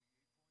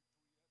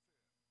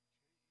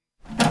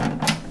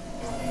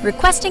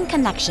Requesting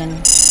connection.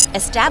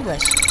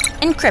 Established.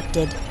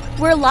 Encrypted.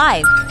 We're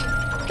live.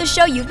 The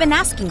show you've been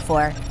asking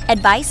for.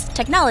 Advice,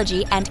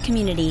 technology, and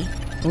community.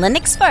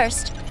 Linux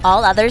first,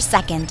 all others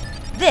second.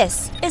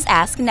 This is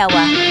Ask Noah.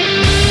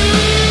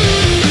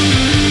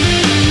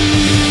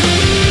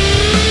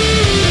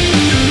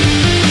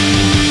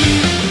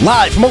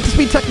 Live from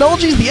Multispeed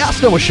Technologies, the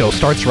Ask Noah Show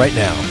starts right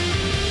now.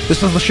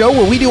 This is the show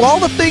where we do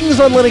all the things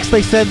on Linux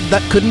they said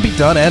that couldn't be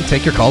done and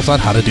take your calls on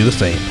how to do the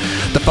same.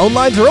 The phone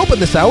lines are open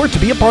this hour. To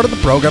be a part of the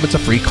program, it's a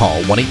free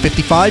call,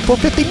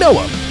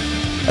 1-855-450-NOAH.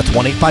 That's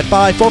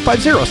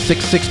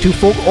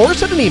 1-855-450-6624, or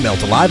send an email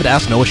to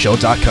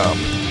live@asknoahshow.com.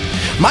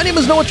 My name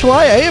is Noah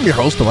Chalai. I am your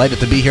host. Delighted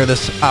to be here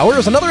this hour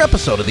as another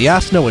episode of the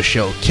Ask Noah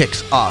Show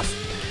kicks off.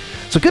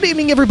 So good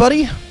evening,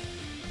 everybody.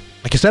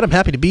 Like I said, I'm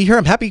happy to be here.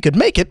 I'm happy you could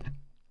make it.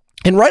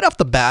 And right off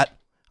the bat,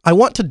 I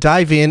want to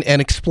dive in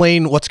and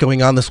explain what's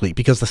going on this week,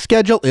 because the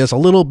schedule is a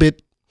little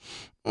bit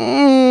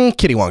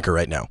kitty wonker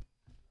right now.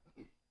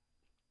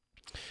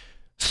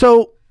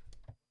 So,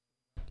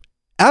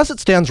 as it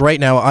stands right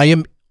now, I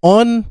am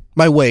on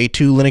my way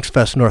to Linux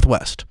Fest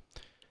Northwest.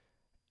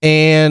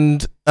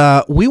 And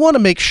we want to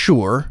make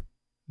sure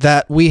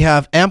that we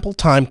have ample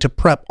time to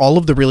prep all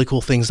of the really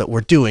cool things that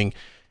we're doing,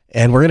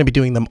 and we're going to be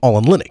doing them all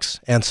in Linux.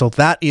 And so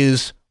that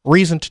is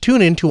reason to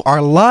tune in to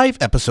our live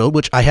episode,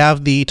 which I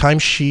have the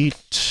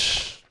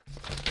timesheet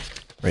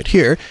right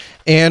here,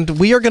 and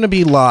we are going to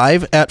be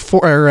live at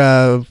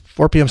 4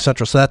 p.m.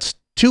 Central, so that's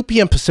 2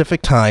 p.m.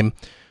 Pacific time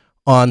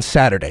on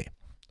Saturday.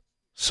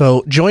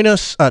 So join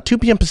us 2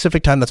 p.m.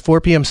 Pacific time, that's 4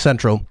 p.m.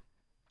 Central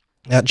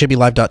at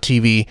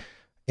jblive.tv,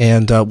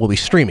 and we'll be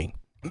streaming.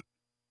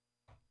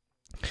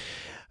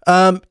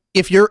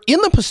 If you're in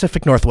the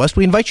Pacific Northwest,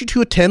 we invite you to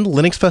attend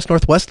Linux Fest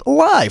Northwest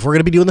live. We're going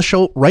to be doing the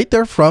show right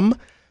there from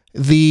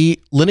the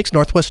Linux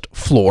Northwest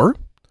floor.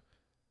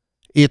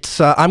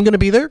 It's I'm going to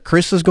be there.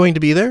 Chris is going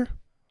to be there.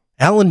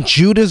 Alan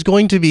Jude is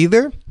going to be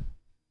there.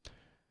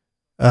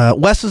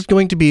 Wes is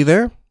going to be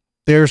there.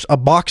 There's a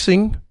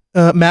boxing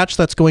match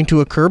that's going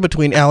to occur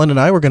between Alan and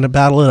I. We're going to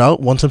battle it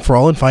out once and for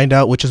all and find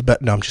out which is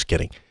better. No, I'm just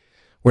kidding.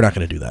 We're not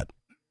going to do that.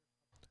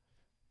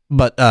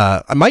 But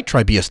I might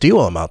try BSD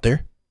while I'm out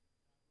there.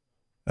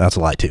 That's a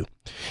lie too.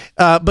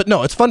 But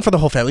no, it's fun for the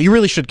whole family. You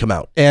really should come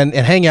out and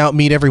hang out,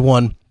 meet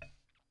everyone.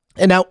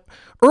 And now,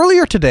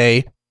 earlier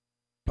today,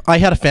 I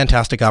had a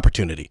fantastic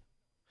opportunity.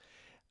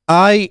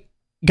 I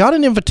got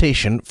an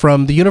invitation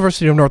from the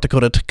University of North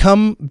Dakota to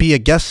come be a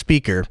guest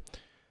speaker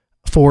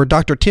for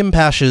Dr. Tim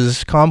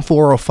Pash's COM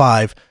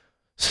 405,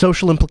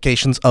 Social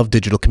Implications of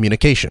Digital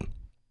Communication.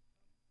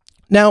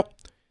 Now,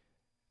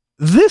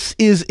 this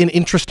is an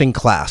interesting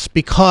class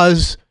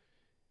because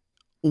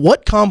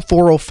what COM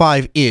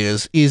 405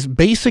 is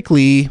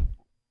basically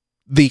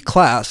the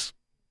class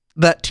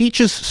that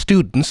teaches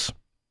students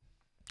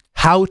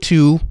how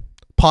to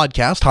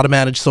podcast, how to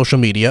manage social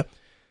media.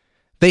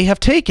 They have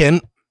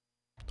taken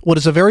what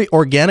is a very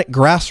organic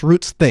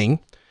grassroots thing,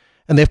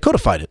 and they've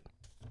codified it.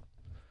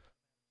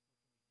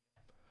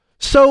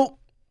 So,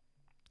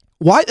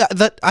 why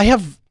that I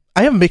have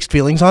mixed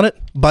feelings on it,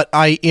 but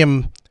I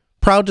am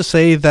proud to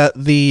say that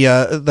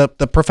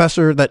the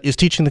professor that is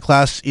teaching the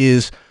class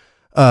is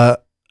a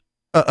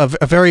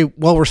very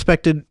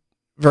well-respected,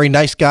 very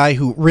nice guy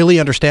who really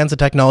understands the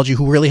technology,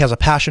 who really has a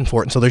passion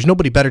for it. And so there's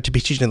nobody better to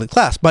be teaching the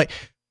class. But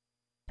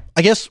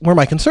I guess where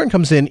my concern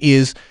comes in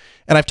is,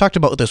 and I've talked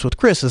about this with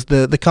Chris, is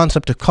the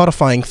concept of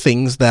codifying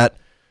things that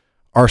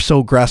are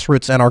so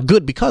grassroots and are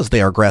good because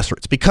they are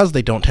grassroots, because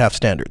they don't have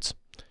standards.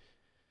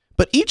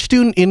 But each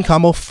student in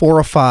COM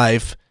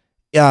 405,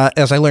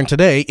 as I learned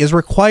today, is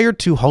required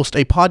to host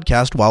a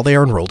podcast while they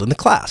are enrolled in the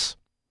class.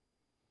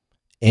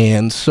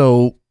 And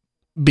so,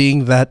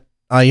 being that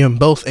I am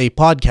both a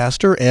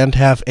podcaster and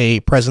have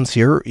a presence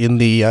here in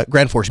the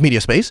Grand Forks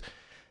media space,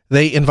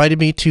 they invited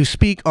me to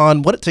speak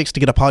on what it takes to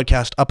get a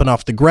podcast up and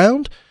off the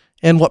ground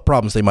and what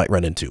problems they might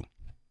run into.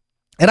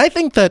 And I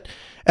think that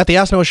at the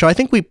Ask Noah Show, I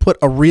think we put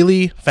a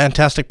really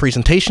fantastic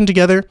presentation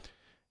together.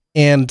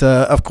 And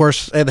of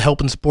course, I had the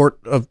help and support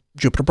of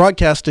Jupiter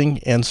Broadcasting.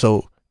 And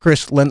so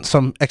Chris lent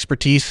some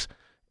expertise,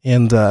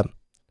 and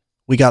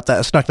we got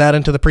that, snuck that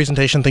into the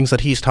presentation, things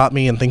that he's taught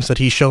me and things that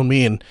he's shown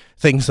me and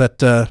things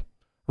that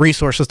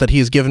resources that he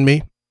has given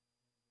me.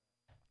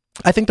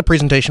 I think the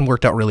presentation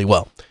worked out really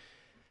well.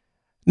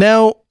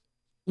 Now,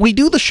 we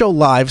do the show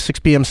live, 6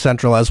 p.m.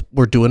 Central, as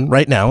we're doing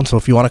right now. And so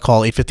if you want to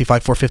call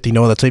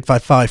 855-450-NOAH, that's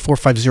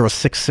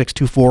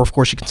 855-450-6624. Of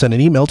course, you can send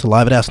an email to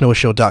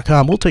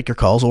live@asknoahshow.com. We'll take your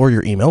calls or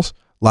your emails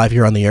live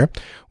here on the air.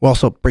 We'll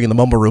also bring in the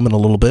Mumble Room in a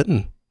little bit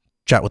and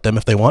chat with them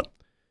if they want.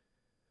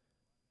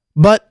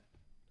 But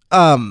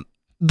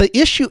the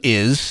issue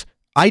is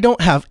I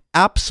don't have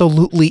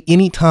absolutely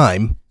any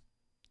time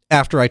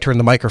after I turn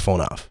the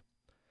microphone off.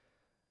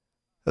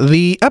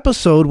 The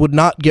episode would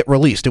not get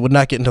released. It would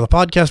not get into the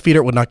podcast feeder.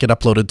 It would not get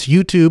uploaded to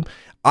YouTube.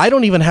 I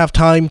don't even have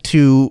time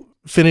to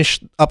finish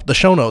up the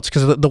show notes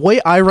because the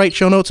way I write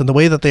show notes and the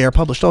way that they are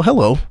published. Oh,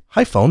 hello.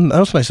 Hi, phone. That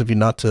was nice of you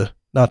not to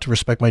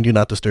respect my do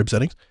not disturb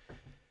settings.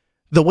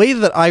 The way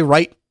that I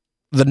write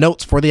the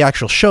notes for the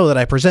actual show that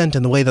I present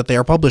and the way that they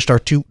are published are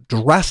two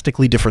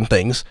drastically different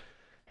things.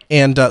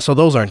 And so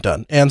those aren't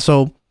done. And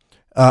so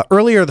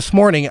earlier this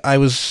morning, I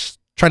was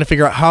trying to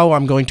figure out how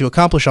I'm going to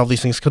accomplish all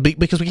these things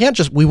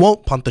because we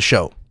won't punt the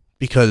show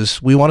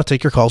because we want to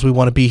take your calls. We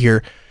want to be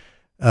here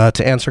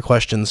to answer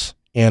questions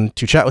and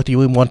to chat with you.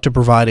 We want to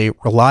provide a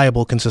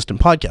reliable, consistent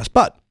podcast.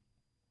 But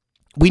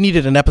we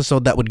needed an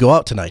episode that would go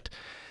out tonight.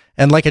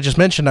 And like I just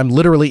mentioned, I'm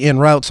literally en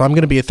route, so I'm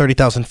going to be at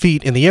 30,000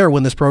 feet in the air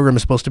when this program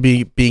is supposed to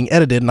be being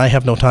edited, and I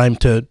have no time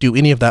to do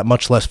any of that,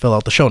 much less fill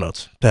out the show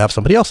notes to have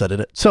somebody else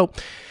edit it. So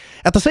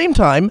at the same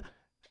time,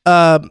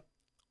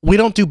 we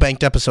don't do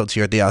banked episodes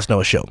here at the Ask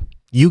Noah Show.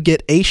 You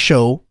get a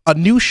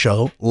new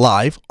show,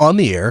 live on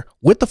the air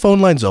with the phone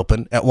lines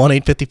open at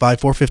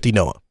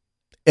 1-855-450-NOAH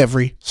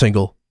every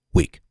single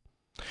week.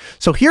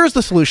 So here's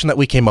the solution that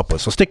we came up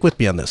with. So stick with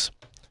me on this.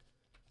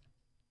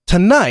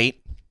 Tonight,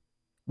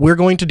 we're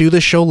going to do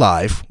this show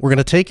live. We're going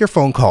to take your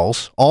phone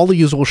calls, all the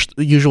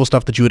usual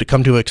stuff that you would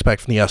come to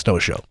expect from the Ask Noah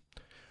Show.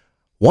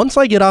 Once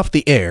I get off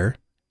the air,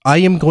 I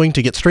am going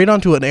to get straight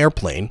onto an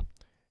airplane,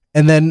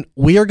 and then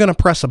we are going to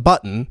press a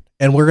button,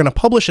 and we're going to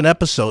publish an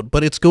episode,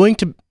 but it's going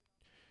to...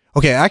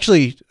 Okay,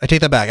 actually, I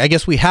take that back. I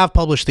guess we have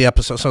published the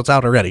episode, so it's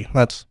out already.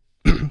 That's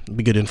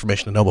be good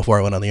information to know before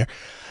I went on the air.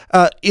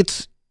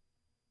 It's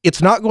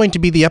not going to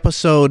be the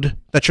episode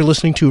that you're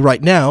listening to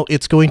right now.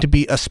 It's going to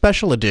be a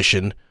special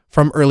edition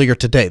from earlier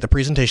today, the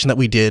presentation that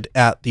we did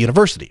at the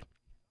university.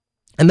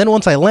 And then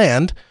once I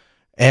land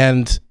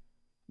and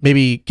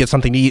maybe get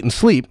something to eat and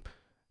sleep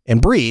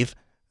and breathe,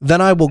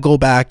 then I will go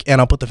back and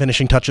I'll put the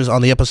finishing touches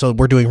on the episode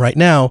we're doing right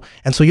now.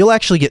 And so you'll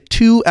actually get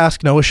 2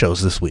 Ask Noah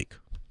shows this week.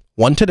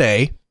 One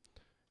today.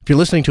 If you're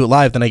listening to it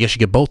live, then I guess you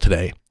get both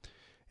today.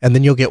 And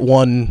then you'll get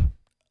one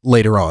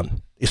later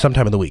on,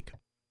 sometime in the week.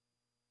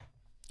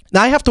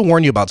 Now, I have to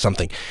warn you about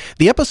something.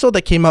 The episode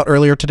that came out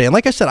earlier today, and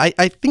like I said,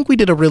 I think we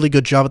did a really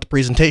good job at the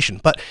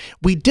presentation, but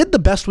we did the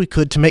best we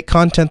could to make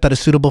content that is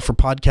suitable for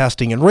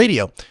podcasting and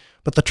radio.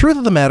 But the truth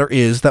of the matter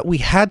is that we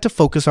had to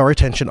focus our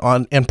attention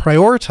on and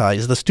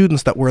prioritize the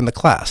students that were in the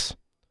class.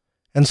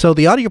 And so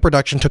the audio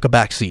production took a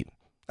back seat.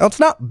 Now, it's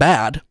not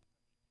bad,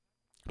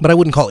 but I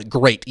wouldn't call it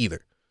great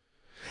either.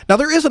 Now,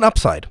 there is an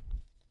upside.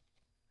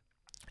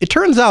 It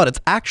turns out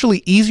it's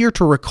actually easier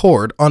to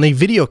record on a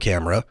video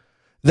camera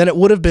than it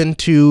would have been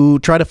to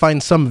try to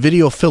find some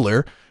video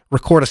filler,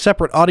 record a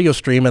separate audio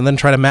stream, and then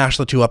try to mash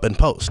the two up in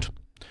post.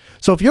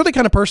 So if you're the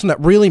kind of person that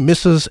really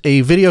misses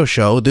a video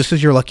show, this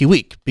is your lucky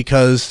week,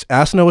 because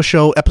Ask Noah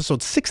Show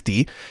episode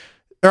 59,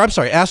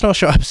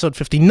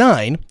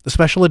 the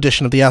special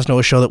edition of the Ask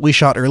Noah Show that we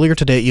shot earlier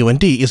today at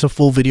UND, is a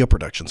full video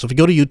production. So if you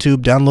go to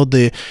YouTube,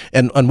 download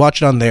and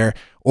watch it on there,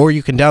 or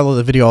you can download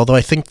the video, although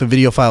I think the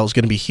video file is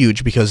going to be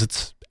huge because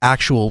it's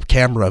actual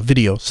camera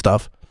video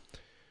stuff.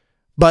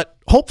 But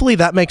hopefully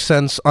that makes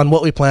sense on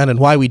what we planned and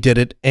why we did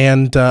it.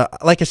 And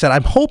like I said,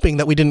 I'm hoping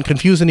that we didn't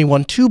confuse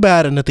anyone too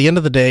bad. And at the end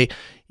of the day,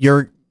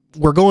 we're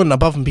going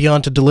above and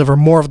beyond to deliver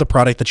more of the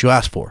product that you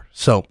asked for.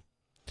 So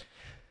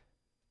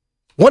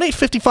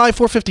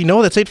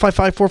 1-855-450-NOAH. That's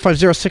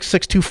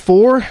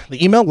 855-450-6624.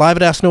 The email,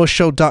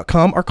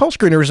 live@asknoahshow.com. Our call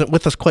screener isn't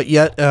with us quite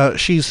yet.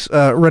 She's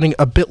running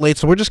a bit late,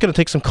 so we're just going to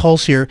take some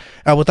calls here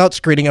without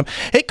screening them.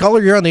 Hey,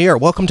 caller, you're on the air.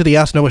 Welcome to the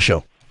Ask Noah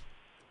Show.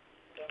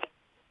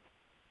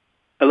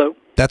 Hello.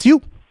 That's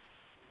you.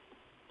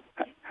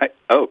 Hi.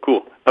 Oh,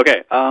 cool.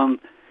 Okay.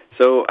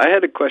 So I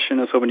had a question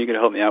I was hoping you could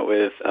help me out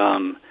with.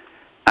 I'm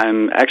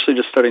actually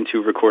just starting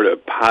to record a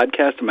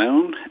podcast of my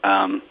own.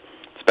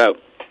 It's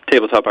about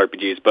tabletop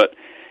RPGs, but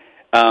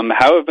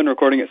how I've been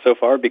recording it so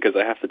far, because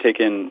I have to take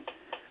in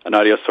an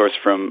audio source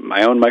from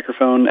my own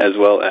microphone, as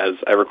well as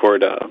I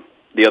record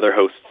the other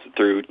hosts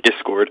through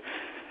Discord.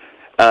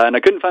 And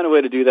I couldn't find a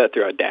way to do that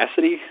through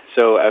Audacity,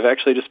 so I've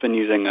actually just been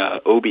using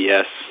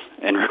OBS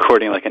and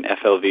recording like an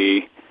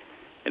FLV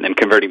and then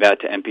converting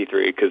that to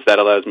MP3, because that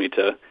allows me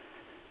to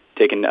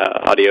take in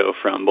audio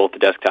from both the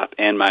desktop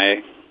and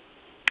my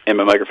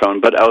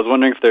microphone. But I was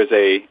wondering if there's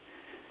a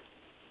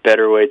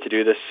better way to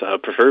do this,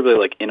 preferably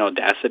like in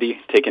Audacity,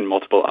 take in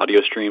multiple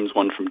audio streams,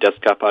 one from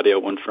desktop audio,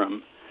 one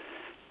from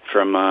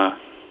my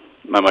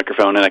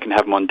microphone, and I can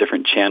have them on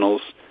different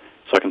channels,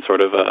 so I can sort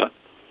of,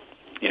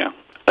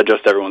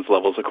 adjust everyone's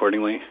levels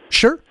accordingly.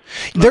 Sure.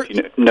 Do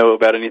you know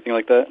about anything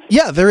like that?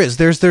 Yeah, there is.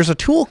 There's a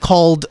tool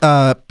called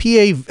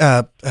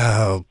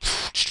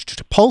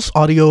Pulse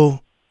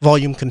Audio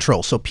Volume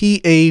Control. So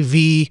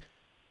PAV.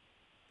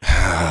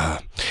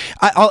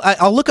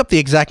 I'll look up the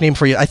exact name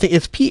for you. I think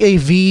it's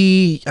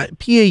PAUV,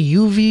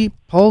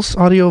 Pulse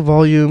Audio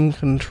Volume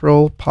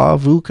Control,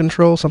 PAVU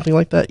Control, something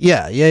like that.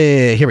 Yeah.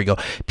 Here we go.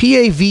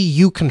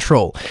 PAVU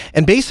Control.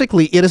 And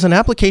basically, it is an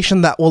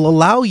application that will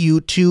allow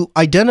you to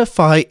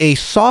identify a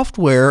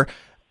software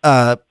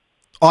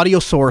audio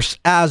source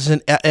as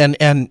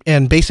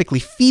and basically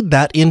feed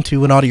that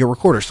into an audio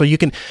recorder. So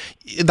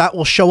that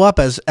will show up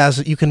as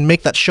you can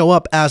make that show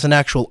up as an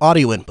actual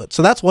audio input.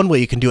 So that's one way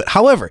you can do it.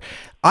 However,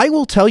 I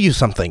will tell you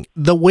something.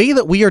 The way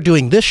that we are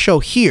doing this show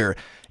here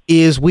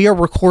is we are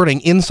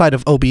recording inside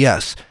of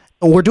OBS.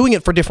 we're doing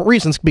it for different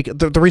reasons.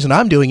 The reason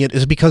I'm doing it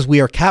is because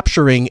we are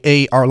capturing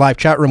our live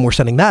chat room. We're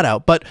sending that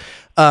out, but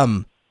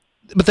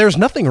there's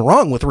nothing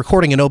wrong with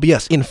recording in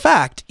OBS. In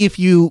fact, if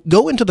you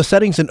go into the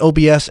settings in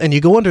OBS and you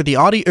go under the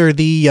audio or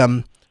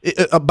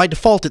by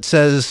default it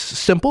says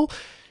simple.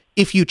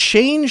 If you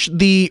change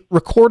the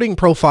recording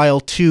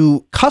profile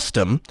to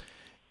custom,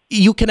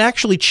 you can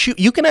actually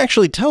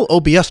tell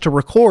OBS to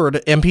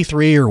record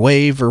MP3 or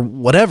WAV or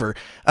whatever,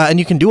 and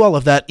you can do all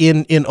of that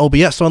in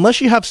OBS. So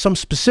unless you have some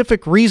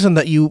specific reason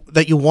that you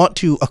want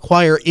to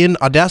acquire in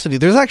Audacity,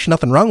 there's actually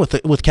nothing wrong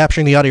with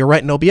capturing the audio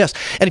right in OBS.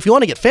 And if you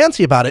want to get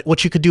fancy about it,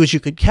 what you could do is you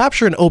could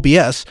capture in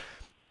OBS.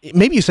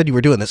 Maybe you said you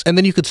were doing this, and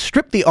then you could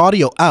strip the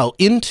audio out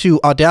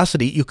into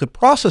Audacity. You could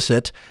process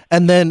it,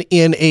 and then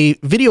in a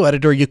video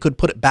editor, you could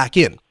put it back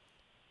in.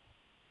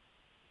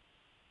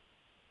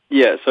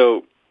 Yeah.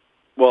 So.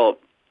 Well,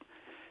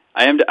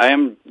 I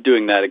am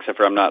doing that, except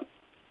for I'm not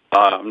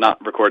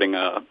recording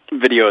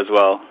video as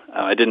well.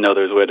 I didn't know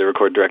there was a way to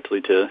record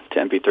directly to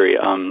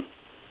MP3.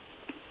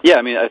 Yeah,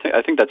 I mean,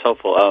 I think that's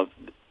helpful.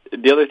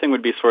 The other thing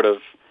would be sort of,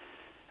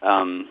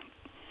 I'm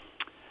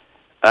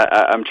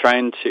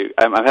having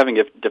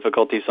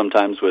difficulty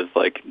sometimes with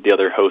like the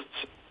other hosts'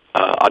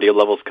 audio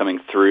levels coming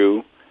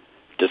through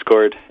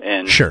Discord,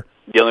 and sure.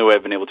 The only way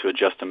I've been able to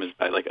adjust them is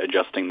by like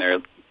adjusting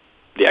the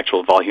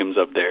actual volumes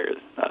of their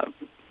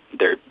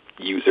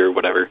user,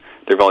 whatever,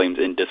 their volumes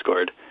in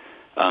Discord.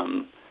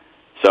 So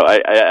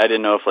I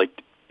didn't know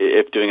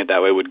if doing it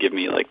that way would give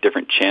me like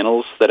different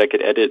channels that I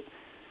could edit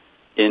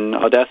in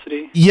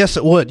Audacity. Yes,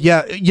 it would.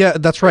 Yeah,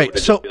 that's right.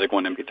 So be like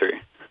one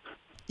MP3.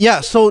 Yeah,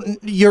 so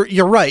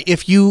you're right.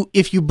 If you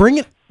bring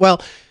it,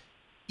 well,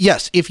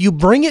 yes, if you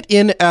bring it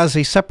in as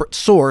a separate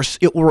source,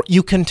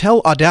 you can tell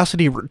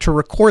Audacity to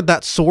record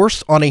that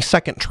source on a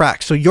second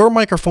track. So your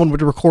microphone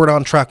would record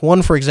on track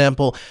 1, for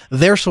example.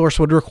 Their source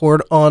would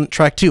record on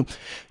track 2.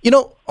 You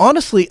know,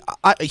 honestly,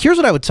 here's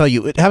what I would tell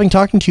you. Having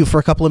talked to you for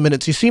a couple of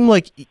minutes, you seem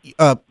like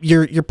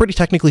you're pretty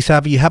technically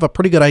savvy. You have a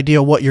pretty good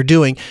idea of what you're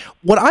doing.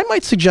 What I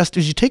might suggest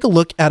is you take a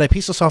look at a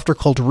piece of software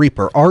called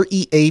Reaper,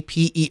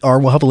 R-E-A-P-E-R.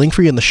 We'll have a link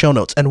for you in the show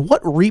notes. And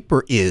what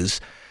Reaper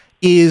is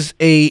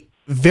a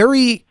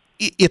very...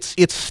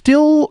 It's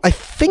still, I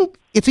think,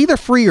 it's either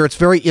free or it's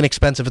very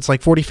inexpensive. It's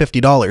like $40,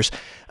 $50.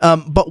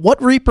 But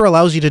what Reaper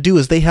allows you to do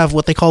is they have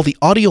what they call the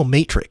audio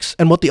matrix.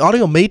 And what the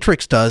audio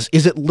matrix does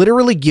is it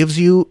literally gives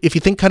you, if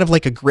you think kind of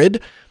like a grid,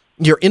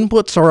 your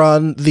inputs are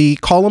on the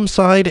column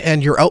side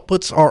and your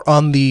outputs are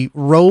on the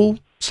row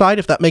side,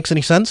 if that makes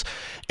any sense.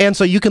 And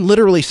so you can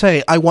literally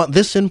say, I want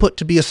this input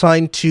to be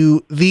assigned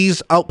to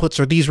these outputs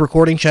or these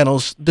recording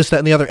channels, this, that,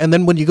 and the other. And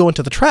then when you go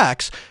into the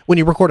tracks, when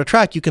you record a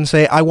track, you can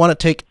say, I want to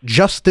take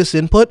just this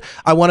input.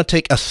 I want to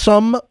take a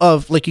sum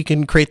of, like you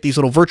can create these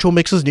little virtual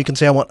mixes and you can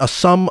say, I want a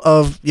sum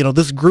of,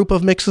 this group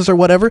of mixes or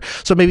whatever.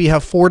 So maybe you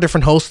have 4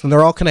 different hosts and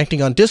they're all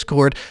connecting on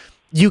Discord.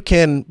 You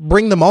can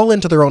bring them all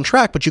into their own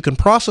track, but you can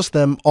process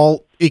them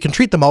all. You can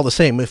treat them all the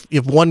same.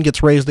 If one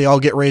gets raised, they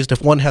all get raised.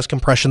 If one has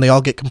compression, they all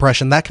get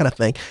compression, that kind of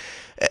thing,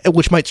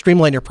 which might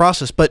streamline your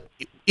process. But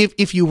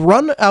if you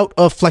run out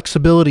of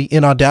flexibility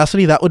in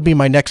Audacity, that would be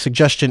my next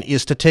suggestion,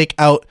 is to take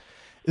out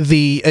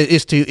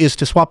is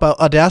to swap out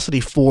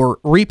Audacity for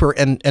Reaper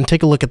and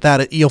take a look at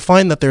that. You'll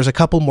find that there's a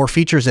couple more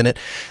features in it.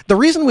 The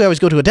reason we always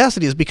go to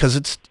Audacity is because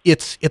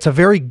it's a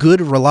very good,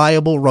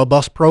 reliable,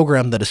 robust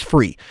program that is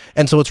free,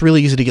 and so it's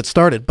really easy to get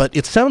started. But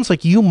it sounds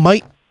like you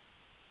might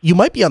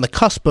be on the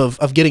cusp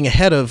of getting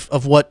ahead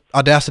of what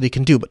Audacity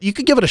can do. But you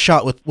could give it a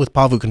shot with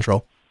Pavu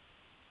Control.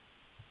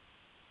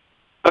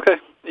 Okay.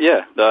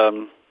 Yeah.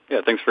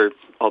 Thanks for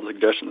all the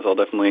suggestions. I'll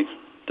definitely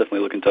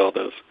look into all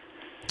those.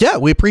 Yeah,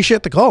 we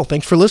appreciate the call.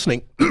 Thanks for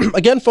listening.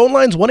 Again, phone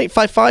lines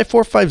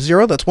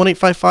 1-855-450. That's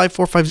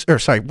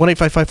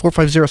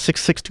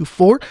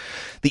 1-855-450-6624.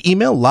 The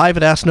email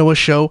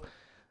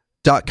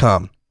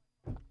live@asknoahshow.com.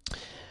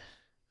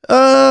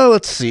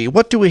 Let's see.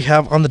 What do we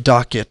have on the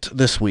docket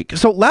this week?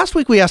 So last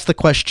week we asked the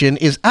question,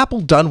 is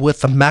Apple done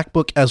with the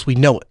MacBook as we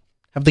know it?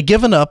 Have they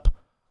given up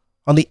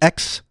on the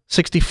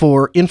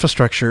x64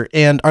 infrastructure,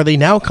 and are they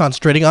now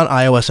concentrating on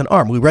iOS and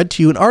ARM? We read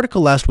to you an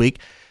article last week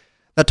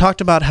that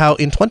talked about how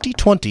in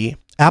 2020,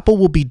 Apple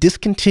will be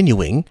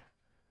discontinuing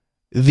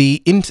their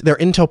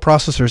Intel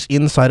processors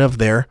inside of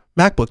their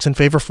MacBooks in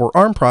favor for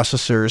ARM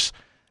processors,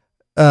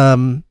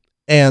 and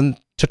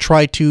to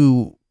try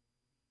to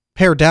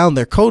pare down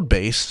their code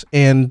base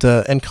and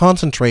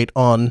concentrate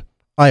on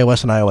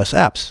iOS and iOS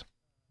apps.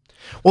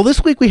 Well,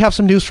 this week we have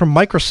some news from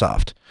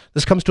Microsoft.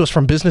 This comes to us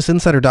from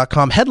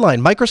BusinessInsider.com.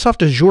 Headline: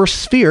 Microsoft Azure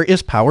Sphere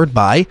is powered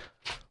by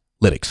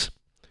Linux.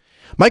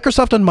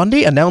 Microsoft on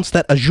Monday announced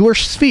that Azure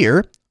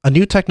Sphere, a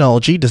new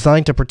technology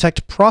designed to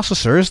protect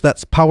processors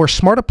that power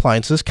smart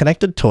appliances,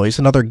 connected toys,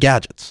 and other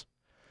gadgets.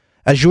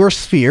 Azure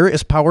Sphere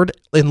is powered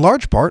in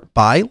large part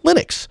by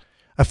Linux,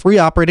 a free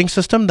operating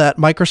system that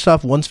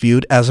Microsoft once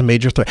viewed as a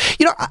major threat.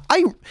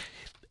 I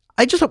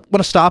just want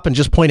to stop and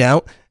just point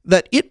out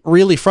that it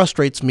really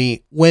frustrates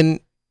me when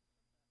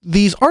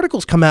these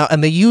articles come out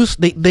and they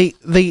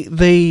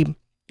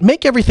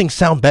make everything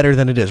sound better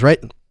than it is, right?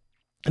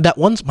 that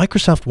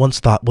Microsoft once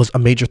thought was a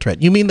major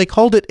threat. You mean they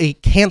called it a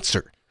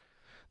cancer?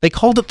 They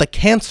called it the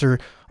cancer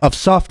of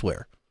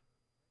software.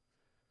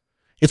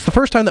 It's the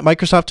first time that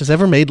Microsoft has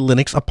ever made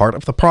Linux a part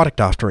of the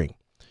product offering.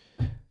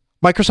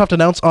 Microsoft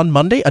announced on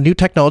Monday a new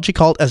technology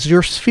called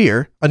Azure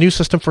Sphere, a new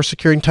system for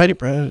securing tiny...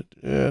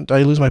 did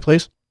I lose my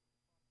place?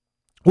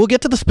 We'll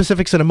get to the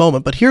specifics in a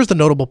moment, but here's the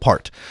notable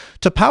part.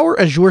 To power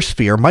Azure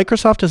Sphere,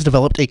 Microsoft has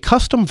developed a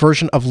custom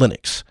version of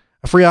Linux,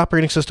 a free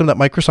operating system that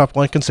Microsoft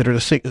once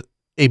considered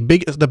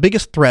the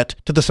biggest threat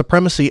to the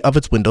supremacy of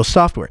its Windows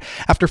software.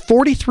 After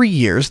 43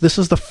 years, this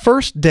is the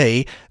first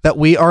day that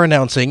we are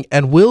announcing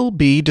and will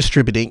be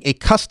distributing a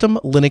custom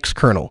Linux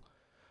kernel.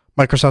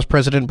 Microsoft's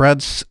president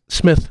Brad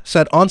Smith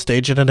said on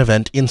stage at an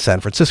event in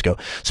San Francisco.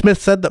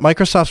 Smith said that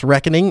Microsoft's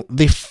reckoning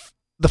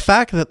the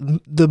fact that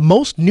the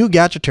most new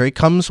gadgetry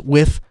comes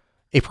with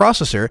a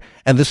processor,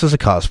 and this is a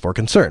cause for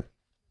concern.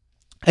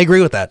 I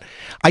agree with that.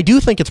 I do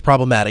think it's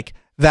problematic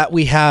that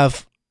we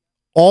have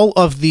all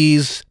of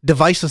these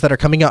devices that are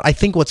coming out. I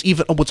think what's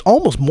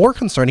almost more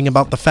concerning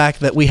about the fact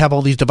that we have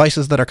all these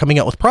devices that are coming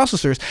out with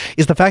processors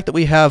is the fact that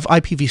we have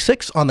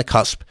IPv6 on the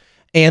cusp,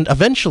 and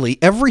eventually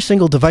every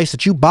single device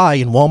that you buy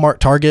in Walmart,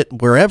 Target,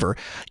 wherever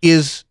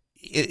is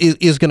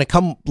going to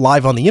come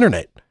live on the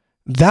internet.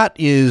 That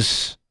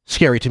is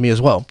scary to me as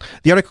well.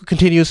 The article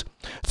continues,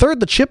 third,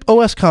 the chip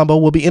OS combo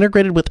will be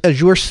integrated with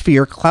Azure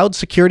Sphere cloud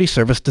security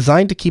service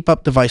designed to keep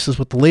up devices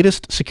with the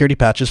latest security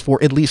patches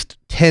for at least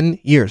 10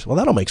 years. Well,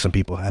 that'll make some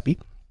people happy.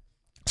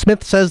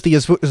 Smith says the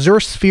Azure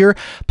Sphere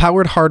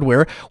powered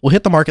hardware will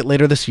hit the market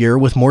later this year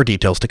with more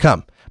details to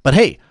come. But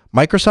hey,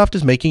 Microsoft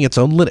is making its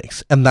own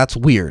Linux, and that's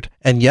weird.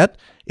 And yet,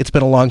 it's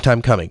been a long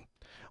time coming.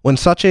 When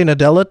Satya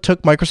Nadella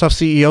took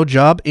Microsoft's CEO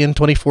job in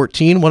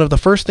 2014, one of the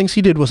first things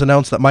he did was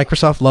announce that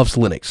Microsoft loves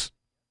Linux.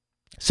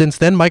 Since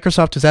then,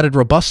 Microsoft has added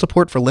robust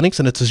support for Linux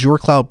in its Azure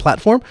cloud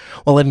platform,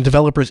 while letting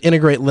developers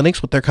integrate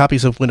Linux with their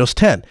copies of Windows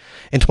 10.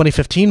 In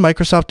 2015,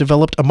 Microsoft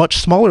developed a much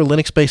smaller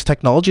Linux-based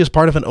technology as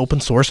part of an open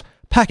source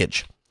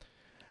package.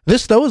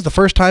 This, though, is the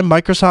first time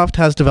Microsoft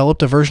has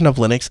developed a version of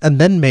Linux and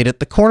then made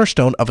it the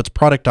cornerstone of its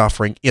product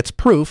offering. It's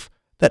proof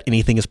that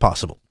anything is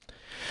possible.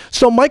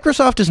 So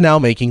Microsoft is now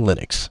making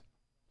Linux.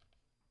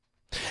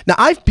 Now,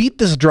 I've beat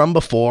this drum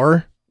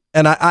before,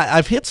 and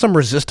I've hit some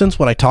resistance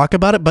when I talk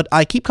about it, but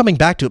I keep coming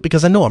back to it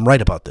because I know I'm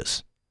right about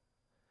this.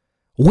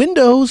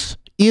 Windows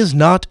is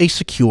not a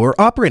secure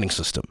operating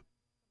system.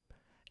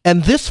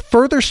 And this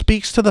further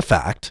speaks to the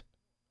fact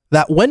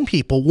that when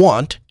people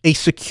want a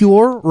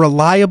secure,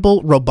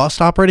 reliable,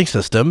 robust operating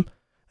system,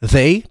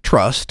 they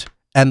trust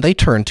and they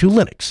turn to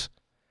Linux.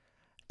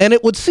 And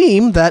it would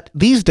seem that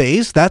these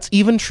days that's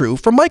even true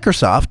for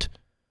Microsoft,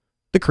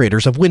 the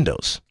creators of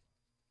Windows.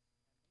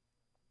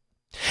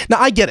 Now,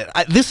 I get it.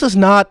 This is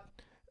not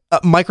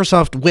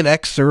Microsoft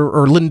WinX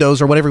or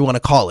Lindows or whatever you want to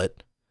call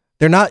it.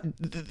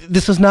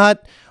 This is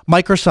not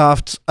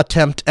Microsoft's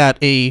attempt at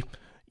a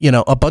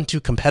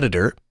Ubuntu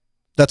competitor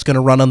that's going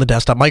to run on the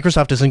desktop.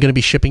 Microsoft isn't going to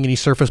be shipping any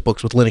Surface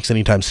Books with Linux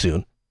anytime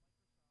soon.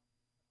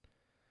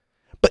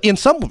 But in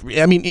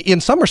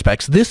some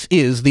respects, this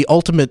is the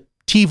ultimate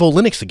TiVo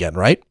Linux again,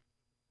 right?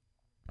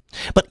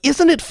 But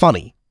isn't it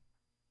funny?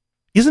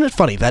 Isn't it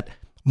funny that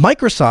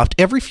Microsoft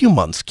every few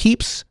months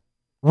keeps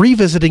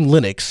revisiting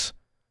Linux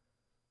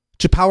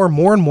to power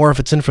more and more of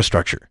its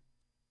infrastructure?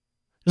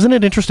 Isn't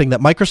it interesting that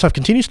Microsoft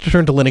continues to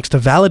turn to Linux to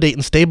validate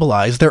and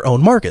stabilize their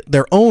own market,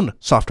 their own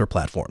software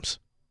platforms?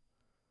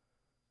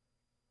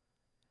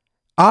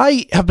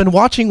 I have been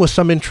watching with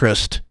some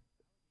interest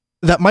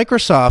that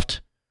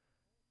Microsoft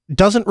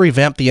doesn't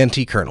revamp the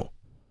NT kernel.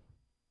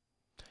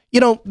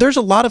 There's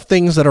a lot of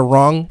things that are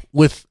wrong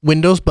with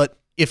Windows, but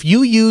if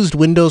you used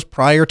Windows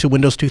prior to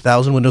Windows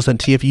 2000, Windows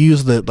NT, if you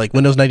used the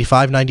Windows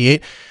 95,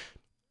 98,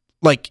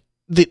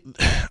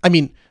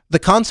 the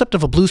concept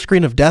of a blue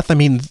screen of death,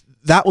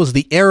 that was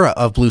the era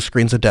of blue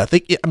screens of death.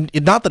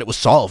 Not that it was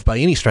solved by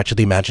any stretch of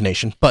the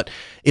imagination, but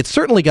it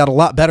certainly got a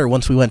lot better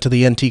once we went to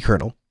the NT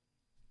kernel.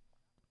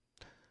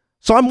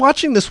 So I'm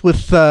watching this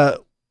with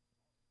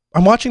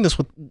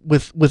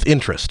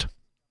interest.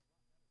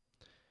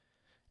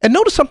 And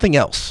notice something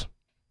else.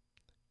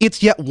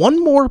 It's yet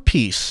one more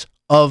piece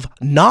of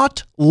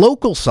not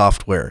local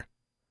software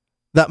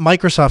that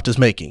Microsoft is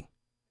making.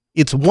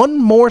 It's one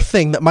more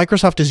thing that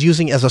Microsoft is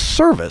using as a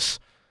service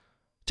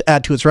to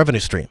add to its revenue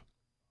stream.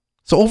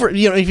 So if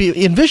you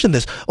envision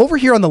this, over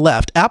here on the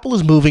left, Apple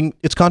is moving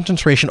its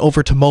concentration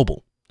over to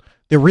mobile.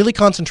 They're really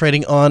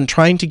concentrating on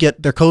trying to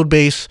get their code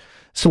base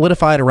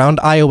solidified around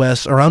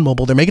iOS, around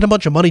mobile. They're making a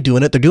bunch of money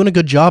doing it. They're doing a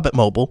good job at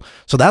mobile.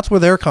 So that's where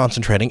they're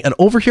concentrating. And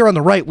over here on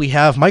the right, we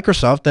have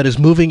Microsoft that is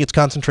moving its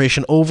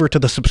concentration over to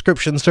the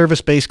subscription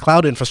service-based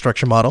cloud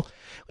infrastructure model,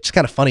 which is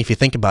kind of funny if you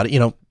think about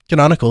it.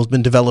 Canonical has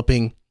been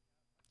developing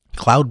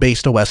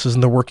cloud-based OSs,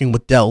 and they're working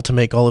with Dell to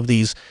make all of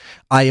these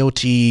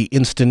IoT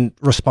instant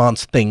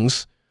response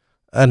things.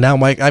 And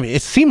now,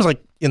 it seems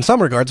like in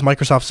some regards,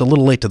 Microsoft's a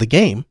little late to the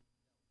game.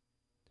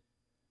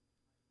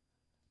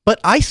 But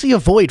I see a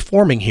void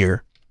forming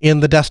here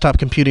in the desktop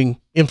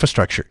computing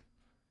infrastructure.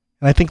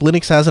 And I think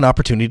Linux has an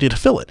opportunity to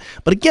fill it.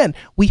 But again,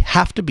 we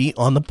have to be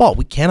on the ball.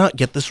 We cannot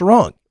get this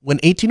wrong. When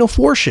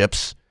 1804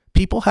 ships,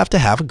 people have to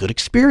have a good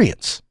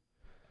experience.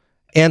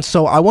 And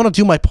so I want to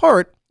do my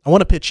part. I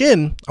want to pitch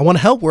in. I want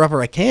to help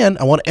wherever I can.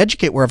 I want to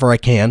educate wherever I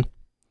can.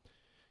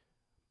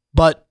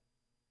 But,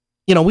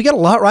 we got a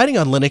lot riding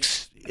on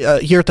Linux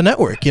here at the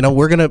network.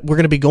 We're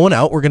gonna be going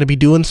out. We're gonna be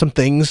doing some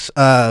things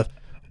all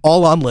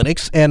on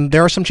Linux, and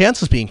there are some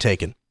chances being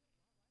taken.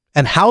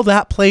 And how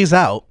that plays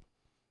out,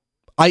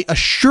 I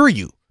assure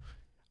you,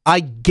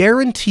 I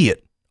guarantee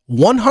it,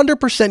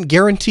 100%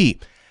 guarantee,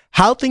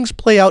 how things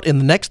play out in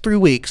the next 3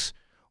 weeks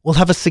will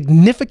have a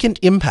significant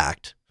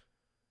impact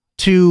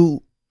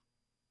to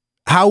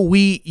how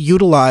we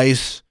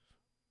utilize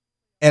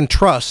and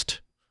trust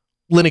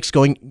Linux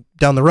going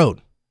down the road.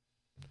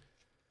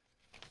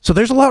 So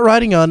there's a lot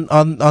riding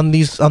on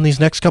these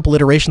next couple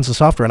iterations of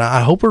software, and I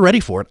hope we're ready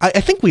for it.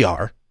 I think we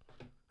are.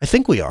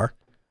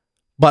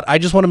 But I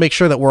just want to make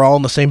sure that we're all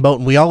in the same boat,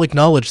 and we all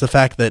acknowledge the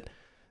fact that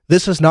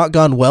this has not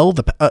gone well,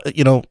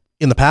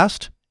 in the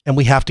past, and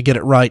we have to get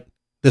it right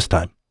this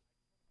time.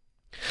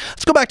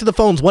 Let's go back to the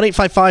phones.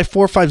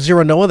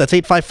 1-855-450-NOAH. That's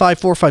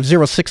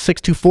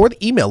 855-450-6624.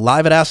 The email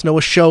live at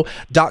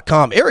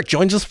AskNoahShow.com. Eric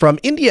joins us from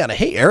Indiana.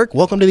 Hey, Eric,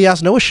 welcome to the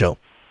Ask Noah Show.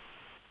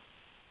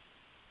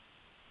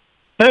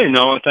 Hey,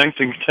 Noah. Thanks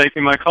for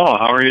taking my call.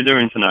 How are you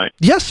doing tonight?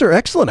 Yes, sir.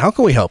 Excellent. How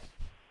can we help?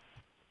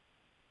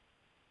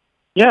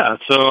 Yeah,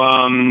 so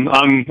I'm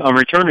a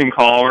returning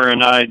caller,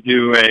 and I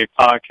do a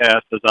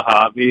podcast as a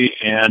hobby,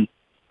 and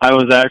I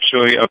was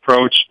actually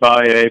approached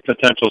by a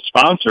potential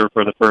sponsor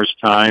for the first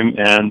time,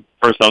 and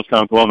first I was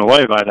kind of blown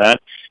away by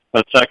that,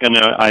 but second,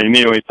 I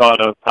immediately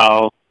thought of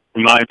how,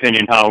 in my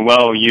opinion, how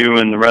well you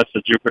and the rest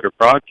of Jupiter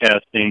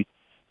Broadcasting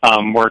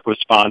work with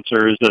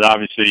sponsors that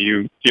obviously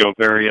you feel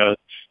very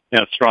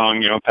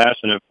strong,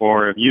 passionate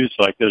for use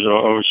like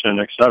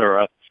DigitalOcean, et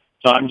cetera.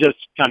 So I'm just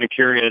kind of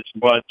curious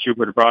what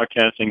Jupiter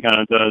Broadcasting kind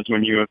of does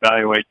when you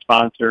evaluate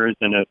sponsors,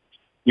 and if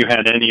you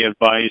had any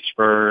advice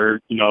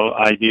for,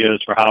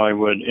 ideas for how I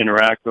would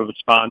interact with a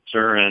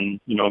sponsor and,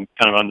 kind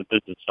of on the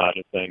business side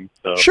of things.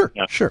 So,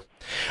 Sure.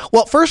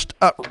 Well, first,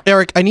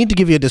 Eric, I need to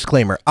give you a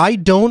disclaimer. I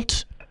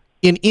don't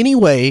in any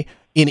way,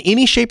 in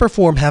any shape or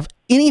form, have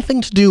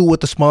anything to do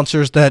with the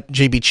sponsors that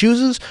JB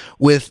chooses,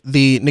 with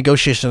the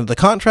negotiation of the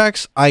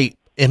contracts. I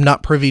am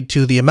not privy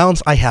to the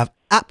amounts. I have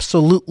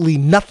absolutely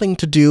nothing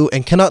to do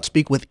and cannot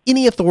speak with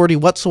any authority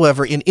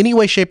whatsoever in any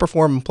way, shape, or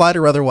form, implied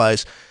or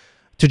otherwise,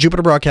 to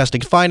Jupiter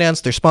Broadcasting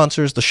finance, their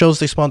sponsors, the shows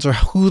they sponsor,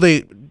 who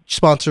they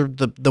sponsor,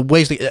 the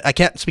ways I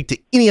can't speak to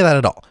any of that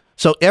at all.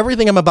 So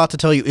everything I'm about to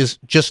tell you is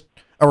just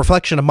a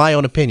reflection of my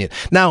own opinion.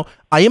 Now,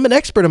 I am an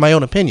expert in my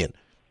own opinion,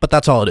 but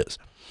that's all it is.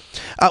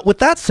 With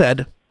that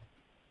said,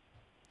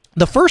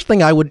 the first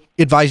thing I would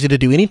advise you to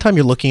do anytime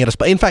you're looking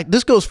at in fact,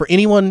 this goes for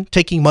anyone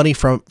taking money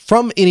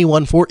from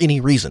anyone for any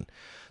reason.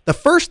 The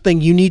first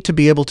thing you need to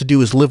be able to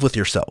do is live with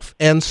yourself.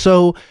 And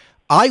so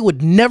I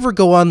would never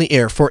go on the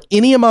air for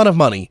any amount of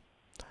money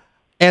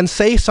and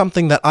say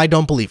something that I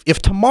don't believe.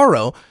 If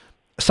tomorrow,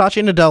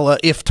 Satya Nadella,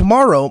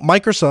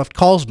 Microsoft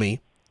calls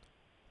me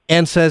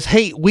and says,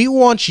 hey, we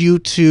want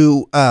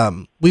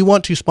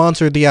to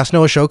sponsor the Ask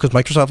Noah Show because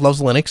Microsoft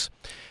loves Linux.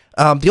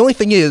 The only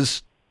thing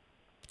is,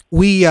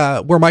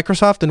 we're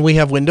Microsoft and we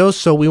have Windows,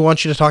 so we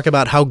want you to talk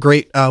about how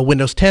great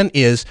Windows 10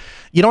 is.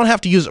 You don't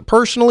have to use it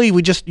personally.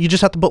 You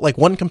just have to put like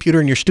one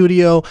computer in your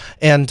studio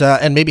and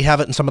maybe have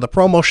it in some of the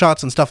promo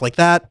shots and stuff like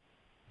that.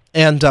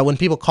 And when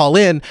people call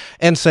in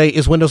and say,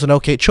 "Is Windows an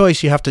okay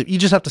choice?" you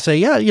just have to say,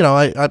 "Yeah,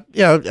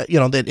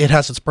 that it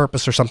has its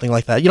purpose" or something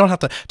like that. You don't have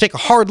to take a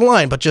hard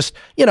line, but just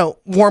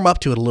warm up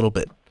to it a little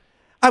bit.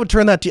 I would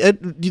turn that to.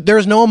 There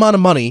is no amount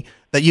of money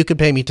that you could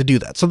pay me to do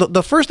that. So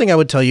the first thing I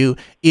would tell you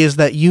is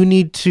that you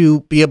need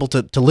to be able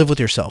to live with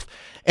yourself.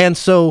 And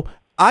so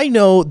I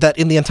know that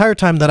in the entire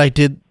time that I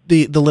did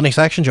the Linux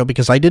Action Show,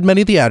 because I did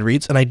many of the ad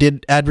reads, and I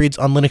did ad reads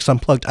on Linux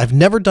Unplugged, I've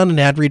never done an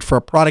ad read for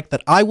a product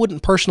that I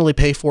wouldn't personally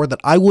pay for,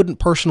 that I wouldn't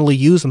personally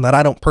use, and that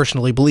I don't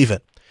personally believe in.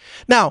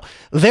 Now,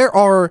 there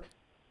are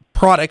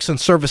products and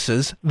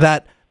services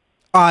that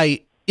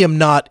I am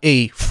not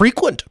a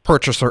frequent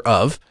purchaser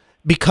of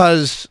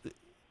because...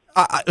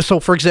 So,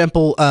 for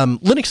example,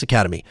 Linux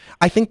Academy,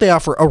 I think they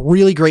offer a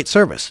really great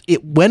service.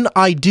 When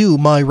I do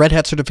my Red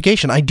Hat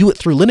certification, I do it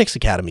through Linux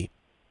Academy.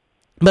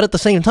 But at the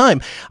same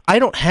time, I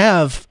don't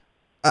have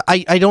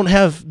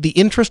the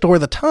interest or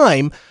the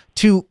time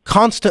to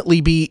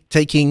constantly be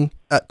taking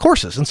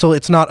courses. And so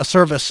it's not a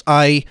service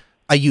I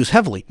use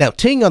heavily. Now,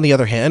 Ting, on the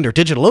other hand, or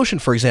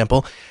DigitalOcean, for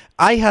example,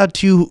 I had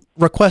to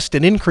request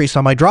an increase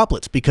on my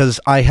droplets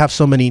because I have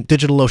so many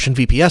DigitalOcean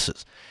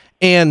VPSs.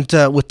 And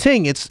with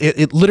Ting,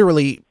 it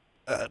literally...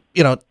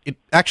 it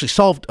actually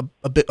solved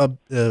a bit of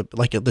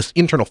this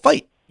internal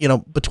fight,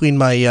 between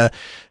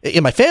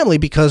in my family,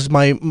 because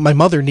my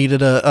mother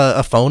needed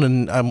a phone,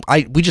 and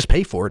we just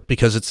pay for it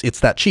because it's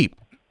that cheap.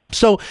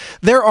 So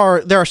there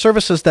are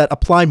services that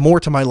apply more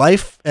to my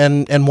life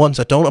and ones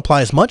that don't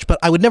apply as much. But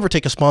I would never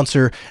take a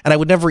sponsor, and I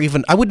would never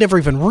even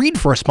read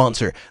for a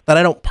sponsor that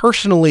I don't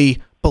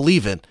personally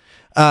believe in.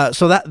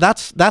 So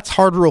that's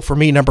hard rule for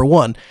me, number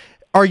one.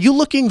 Are you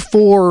looking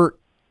for,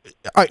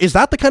 is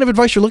that the kind of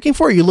advice you're looking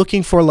for? Are you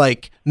looking for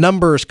like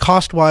numbers,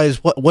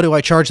 cost-wise, what do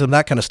I charge them,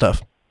 that kind of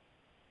stuff?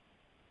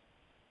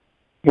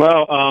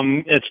 Well,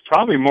 it's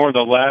probably more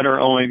the latter,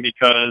 only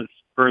because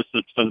first,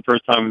 it's been the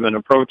first time I've been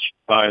approached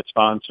by a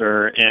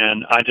sponsor,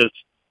 and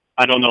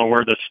I don't know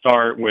where to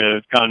start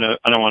with kind of,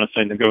 I don't want to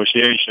say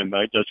negotiation,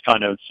 but just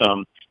kind of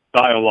some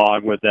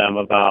dialogue with them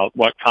about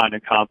what kind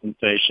of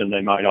compensation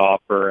they might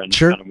offer and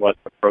Sure. kind of what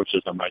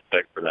approaches I might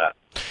take for that.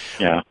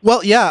 Yeah.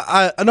 Well,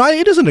 yeah, no,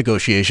 it is a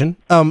negotiation,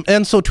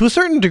 and so to a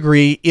certain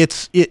degree,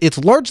 it's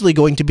largely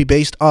going to be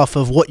based off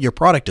of what your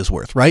product is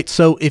worth, right?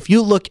 So if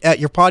you look at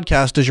your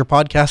podcast, does your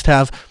podcast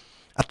have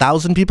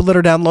 1,000 people that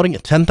are downloading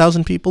it,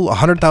 10,000 people,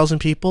 100,000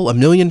 people,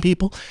 1,000,000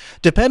 people?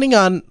 Depending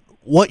on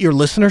what your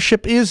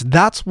listenership is,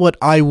 that's what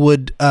I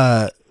would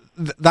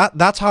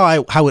that's how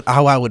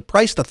I would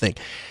price the thing.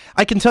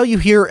 I can tell you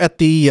here at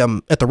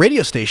the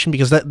radio station,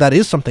 because that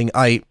is something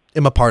I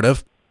am a part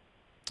of.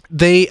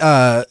 They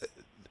charge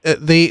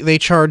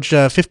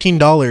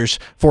 $15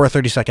 for a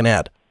 30-second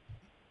ad.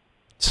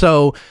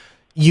 So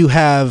you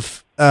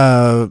have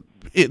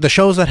the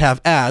shows that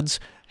have ads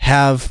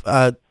have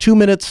 2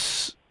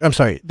 minutes. I'm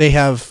sorry, they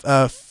have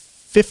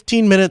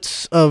 15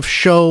 minutes of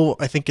show.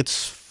 I think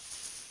it's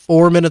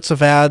 4 minutes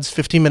of ads,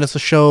 15 minutes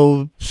of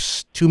show,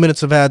 2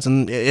 minutes of ads,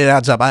 and it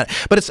adds up.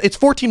 But it's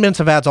 14 minutes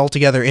of ads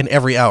altogether in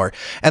every hour,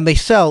 and they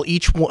sell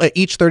each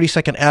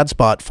 30-second ad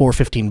spot for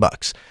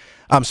 $15.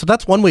 So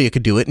that's one way you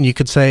could do it, and you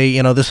could say,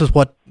 this is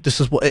what,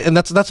 and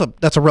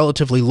that's a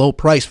relatively low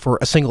price for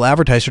a single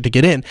advertiser to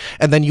get in,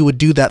 and then you would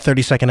do that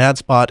 30-second ad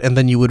spot, and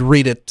then you would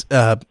read it.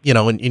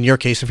 In your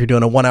case, if you're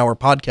doing a 1-hour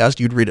podcast,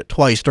 you'd read it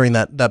twice during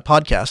that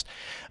podcast,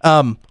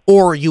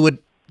 or you would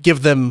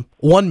give them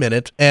 1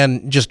 minute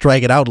and just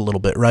drag it out a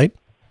little bit, right?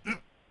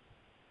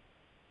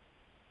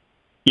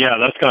 Yeah,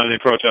 that's kind of the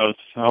approach I was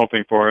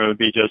hoping for. It would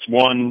be just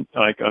one,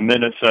 like a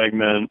minute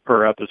segment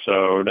per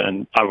episode,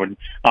 and I would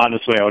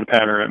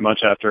pattern it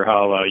much after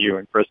how you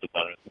and Chris have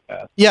done it in the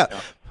past. Yeah.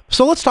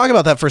 So let's talk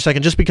about that for a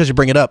second, just because you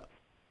bring it up.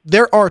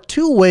 There are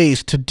two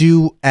ways to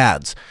do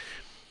ads.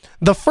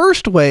 The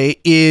first way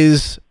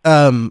is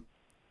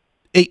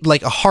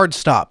like a hard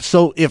stop.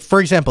 So if, for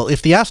example,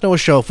 if the Ask Noah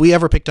show, if we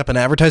ever picked up an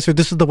advertiser,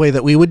 this is the way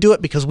that we would do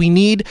it, because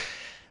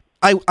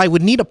I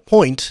would need a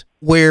point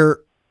where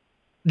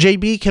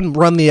JB can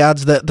run the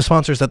ads that the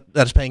sponsors that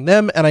is paying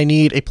them, and I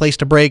need a place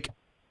to break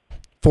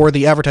for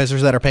the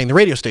advertisers that are paying the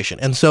radio station.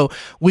 And so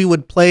we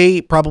would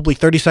play probably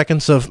 30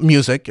 seconds of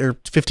music or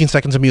 15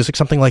 seconds of music,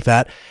 something like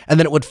that, and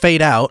then it would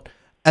fade out.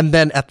 And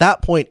then at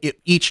that point,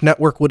 each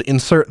network would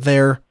insert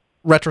their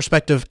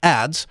retrospective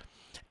ads.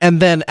 And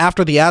then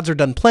after the ads are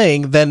done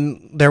playing,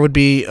 then there would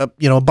be a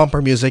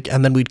bumper music,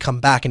 and then we'd come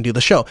back and do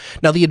the show.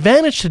 Now, the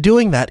advantage to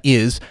doing that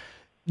is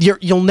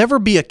you'll never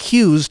be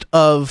accused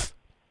of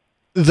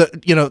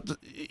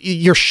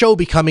your show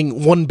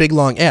becoming one big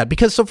long ad,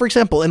 because, so for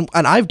example, and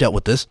I've dealt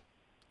with this,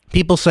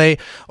 people say,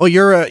 oh,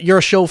 you're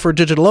a show for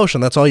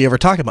DigitalOcean, that's all you ever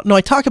talk about. No,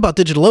 I talk about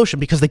DigitalOcean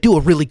because they do a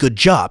really good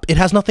job. It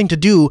has nothing to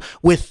do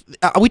with,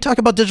 we talk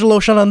about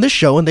DigitalOcean on this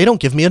show and they don't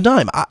give me a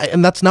dime,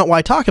 and that's not why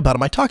I talk about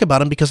them. I talk about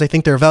them because I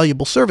think they're a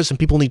valuable service and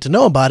people need to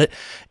know about it,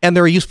 and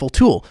they're a useful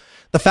tool.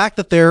 The fact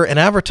that they're an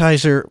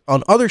advertiser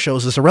on other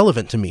shows is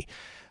irrelevant to me.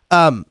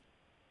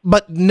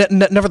 But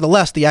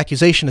nevertheless, the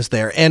accusation is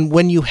there. And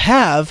when you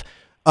have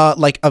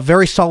like a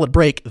very solid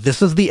break,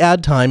 this is the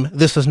ad time,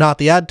 this is not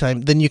the ad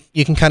time, then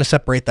you can kind of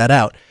separate that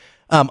out.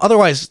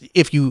 Otherwise,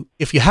 if you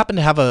happen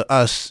to have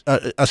a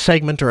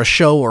segment or a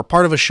show or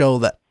part of a show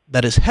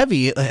that is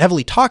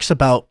heavily talks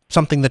about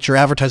something that your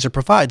advertiser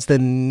provides,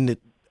 then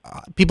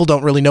people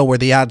don't really know where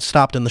the ad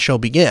stopped and the show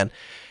began.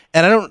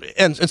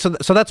 And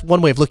so that's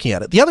one way of looking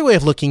at it. The other way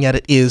of looking at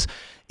it is,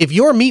 if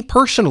you're me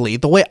personally,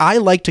 the way I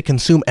like to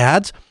consume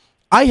ads,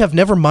 I have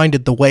never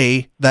minded the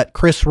way that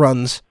Chris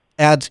runs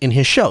ads in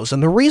his shows.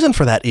 And the reason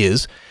for that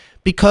is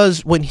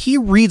because when he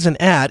reads an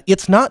ad,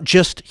 he's not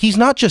just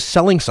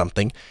selling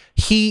something.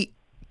 He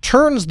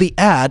turns the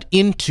ad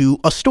into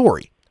a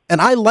story.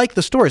 And I like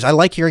the stories. I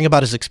like hearing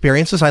about his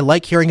experiences. I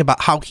like hearing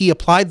about how he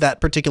applied that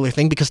particular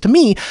thing, because to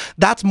me,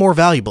 that's more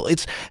valuable.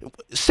 It's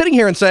sitting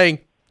here and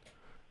saying,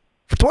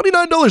 for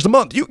 $29 a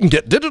month, you can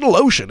get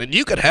DigitalOcean, and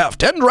you could have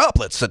 10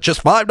 droplets at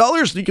just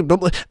 $5. You can,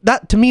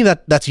 that to me,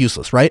 that's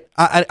useless, right?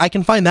 I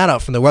can find that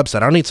out from their website. I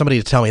don't need somebody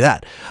to tell me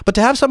that. But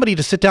to have somebody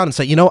to sit down and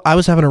say, I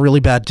was having a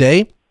really bad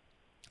day,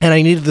 and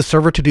I needed the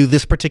server to do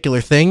this particular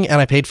thing, and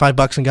I paid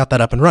 $5 and got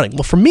that up and running.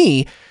 Well, for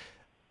me,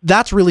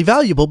 that's really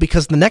valuable,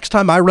 because the next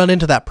time I run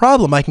into that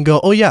problem, I can go,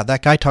 oh yeah,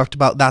 that guy talked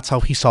about, that's how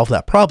he solved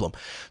that problem.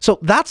 So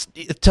that's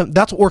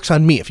what works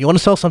on me. If you want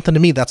to sell something to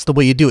me, that's the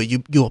way you do it.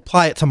 You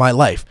apply it to my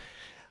life.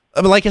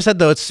 But like I said,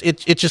 though,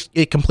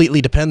 it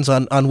completely depends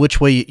on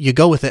which way you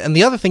go with it. And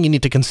the other thing you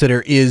need to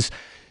consider is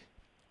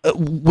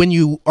when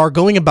you are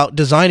going about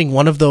designing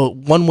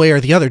one way or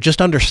the other,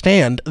 just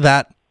understand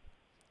that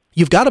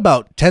you've got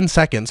about 10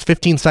 seconds,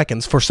 15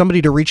 seconds for somebody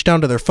to reach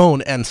down to their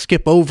phone and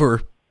skip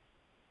over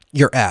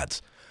your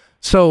ads.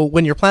 So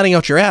when you're planning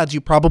out your ads, you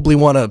probably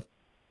want to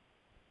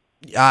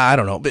I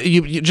don't know. But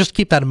you just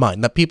keep that in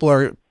mind that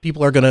people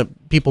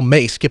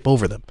may skip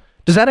over them.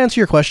 Does that answer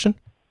your question?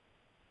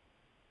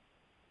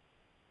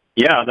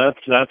 Yeah,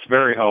 that's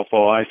very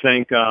helpful. I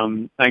think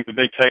the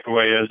big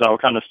takeaway is I'll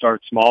kind of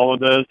start small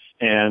with this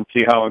and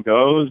see how it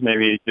goes.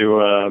 Maybe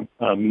do a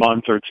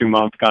month or 2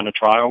 month kind of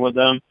trial with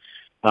them.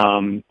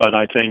 But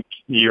I think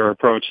your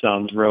approach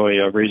sounds really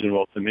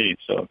reasonable to me.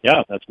 So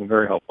yeah, that's been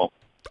very helpful.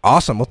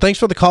 Awesome. Well, thanks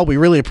for the call. We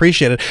really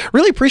appreciate it.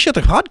 Really appreciate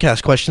the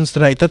podcast questions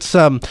tonight. That's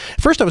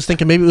first I was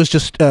thinking maybe it was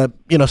just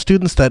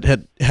students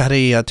that had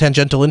a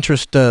tangential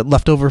interest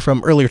left over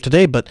from earlier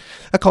today, but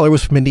that caller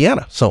was from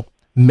Indiana, so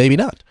maybe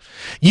not.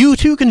 You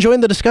too can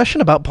join the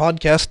discussion about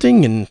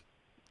podcasting and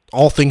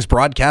all things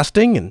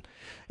broadcasting, and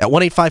at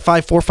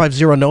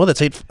 1-855-450-NOAH,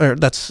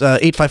 that's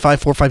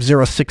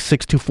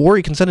 855-450-6624.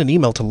 You can send an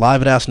email to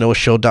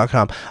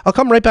live@asknoahshow.com. I'll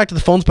come right back to the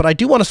phones, but I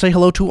do want to say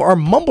hello to our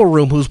Mumble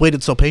Room who's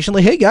waited so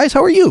patiently. Hey guys,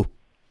 how are you?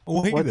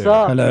 Oh, hey What's there.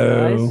 up,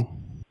 Hello. guys?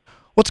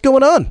 What's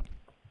going on?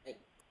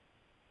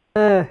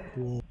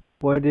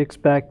 What do you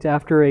expect?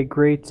 After a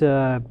great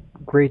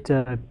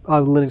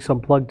Linux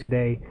Unplugged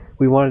today,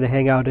 we wanted to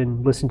hang out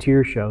and listen to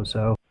your show,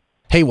 so.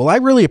 Hey, well, I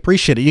really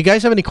appreciate it. You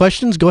guys have any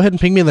questions? Go ahead and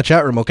ping me in the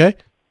chat room, okay?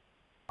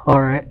 All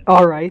right.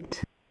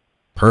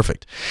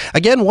 Perfect.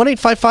 Again,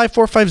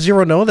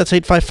 1-855-450-NOAH. That's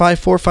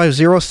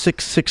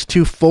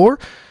 855-450-6624.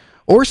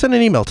 Or send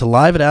an email to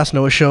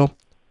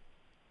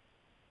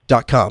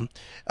live@asknoahshow.com.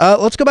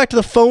 Let's go back to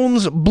the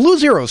phones. Blue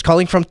Zero's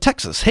calling from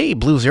Texas. Hey,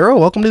 Blue Zero,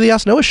 welcome to the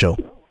Ask Noah Show.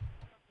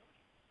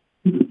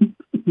 Hey,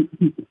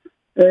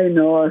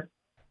 Noah.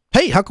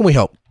 Hey, how can we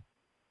help?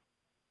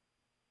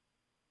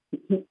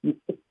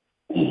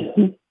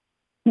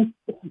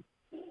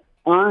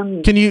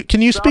 Can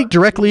you speak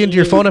directly into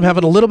your phone? I'm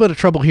having a little bit of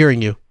trouble hearing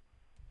you.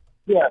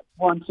 Yeah,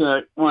 one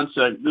sec.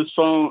 This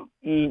phone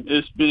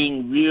is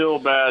being real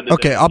bad today.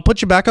 Okay, I'll put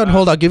you back on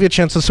hold. I'll give you a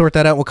chance to sort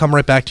that out. We'll come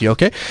right back to you,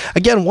 okay?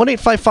 Again,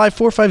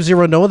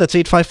 1-855-450-NOAH. That's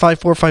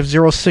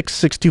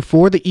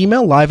 855-450-6624. The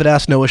email,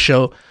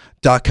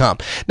 live@asknoahshow.com.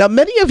 Now,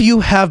 many of you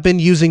have been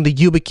using the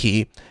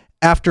YubiKey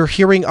after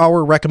hearing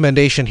our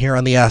recommendation here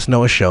on the Ask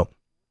Noah Show.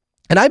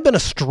 And I've been a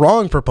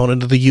strong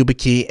proponent of the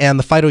YubiKey and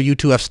the FIDO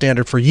U2F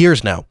standard for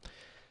years now.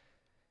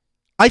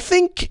 I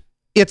think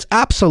it's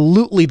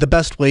absolutely the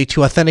best way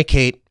to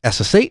authenticate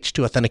SSH,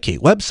 to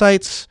authenticate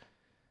websites.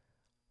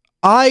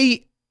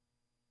 I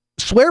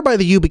swear by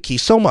the YubiKey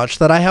so much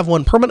that I have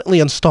one permanently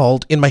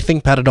installed in my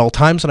ThinkPad at all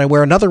times, and I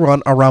wear another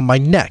one around my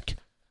neck.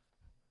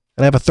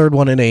 And I have a third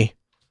one in a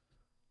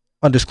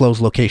undisclosed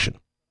location.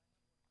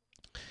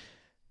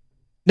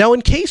 Now,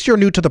 in case you're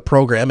new to the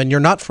program and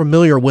you're not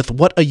familiar with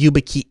what a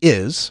YubiKey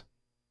is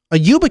a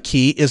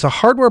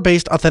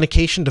hardware-based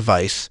authentication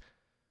device.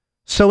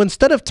 So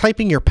instead of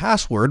typing your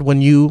password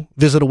when you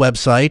visit a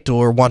website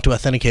or want to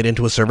authenticate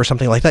into a server,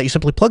 something like that, you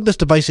simply plug this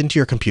device into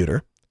your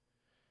computer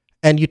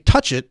and you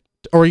touch it,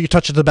 or you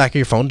touch it to the back of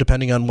your phone,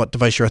 depending on what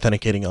device you're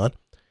authenticating on.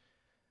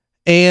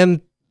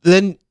 And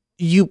then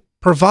you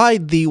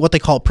provide what they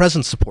call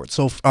presence support.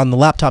 So on the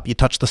laptop, you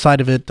touch the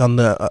side of it. On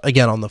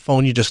the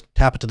phone, you just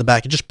tap it to the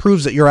back. It just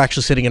proves that you're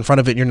actually sitting in front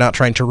of it and you're not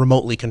trying to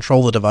remotely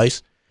control the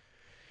device.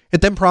 It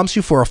then prompts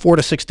you for a 4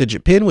 to 6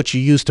 digit PIN, which you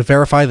use to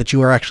verify that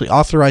you are actually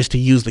authorized to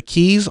use the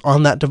keys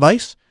on that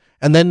device.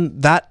 And then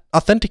that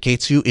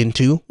authenticates you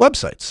into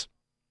websites.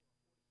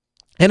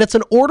 And it's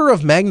an order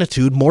of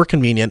magnitude more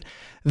convenient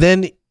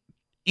than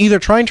either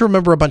trying to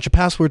remember a bunch of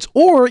passwords,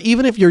 or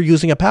even if you're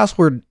using a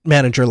password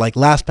manager like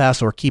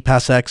LastPass or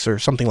KeePassX or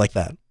something like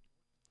that.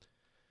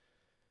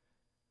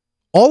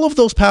 All of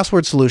those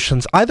password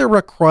solutions either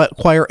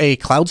require a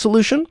cloud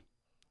solution,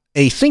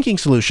 a syncing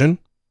solution,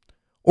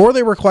 or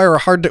they require a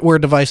hardware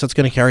device that's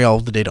going to carry all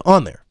of the data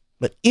on there.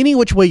 But any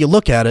which way you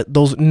look at it,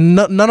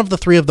 none of the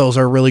three of those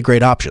are really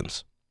great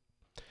options.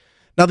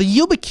 Now, the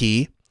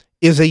YubiKey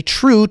is a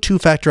true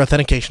two-factor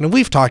authentication, and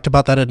we've talked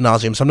about that ad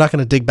nauseum, so I'm not going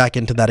to dig back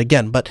into that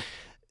again, but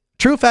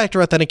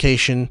two-factor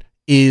authentication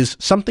is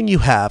something you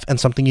have and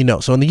something you know.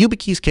 So in the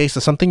YubiKey's case,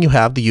 it's something you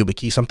have, the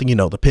YubiKey, something you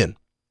know, the PIN.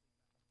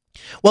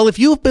 Well, if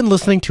you've been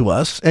listening to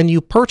us and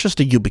you purchased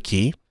a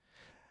YubiKey,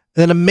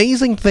 then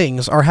amazing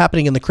things are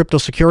happening in the crypto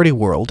security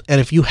world,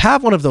 and if you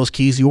have one of those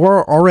keys, you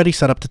are already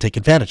set up to take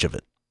advantage of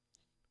it.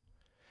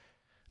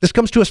 This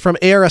comes to us from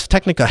ARS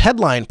Technica.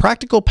 Headline: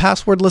 Practical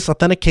passwordless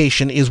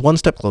authentication is one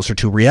step closer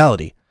to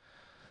reality.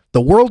 The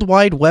World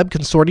Wide Web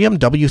Consortium,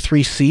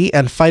 W3C,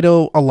 and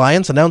FIDO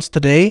Alliance announced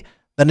today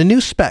that a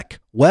new spec,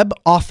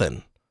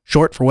 WebAuthn,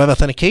 short for web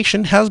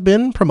authentication, has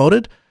been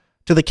promoted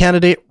to the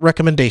candidate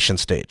recommendation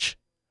stage.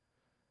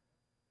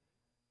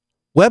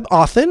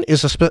 WebAuthn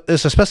is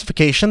a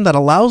specification that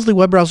allows the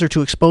web browser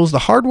to expose the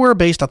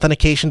hardware-based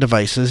authentication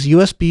devices,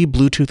 USB,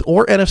 Bluetooth,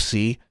 or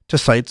NFC, to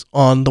sites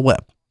on the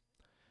web.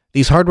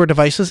 These hardware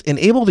devices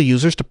enable the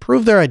users to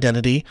prove their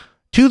identity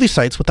to the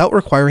sites without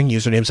requiring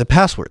usernames and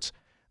passwords.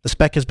 The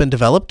spec has been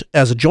developed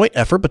as a joint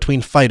effort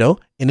between FIDO,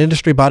 an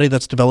industry body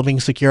that's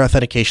developing secure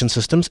authentication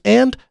systems,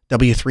 and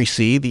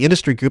W3C, the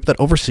industry group that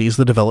oversees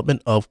the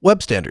development of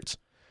web standards.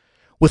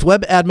 With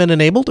WebAdmin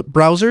enabled,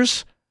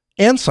 browsers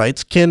and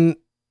sites can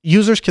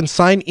users can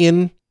sign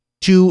in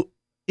to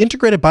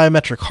integrated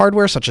biometric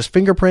hardware such as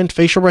fingerprint,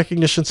 facial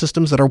recognition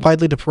systems that are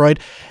widely deployed,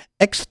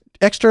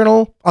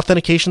 external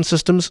authentication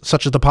systems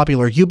such as the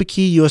popular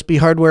YubiKey USB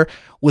hardware.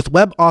 With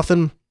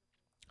WebAuthn,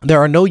 there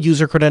are no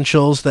user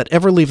credentials that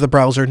ever leave the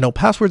browser, no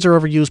passwords are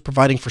ever used,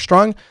 providing for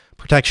strong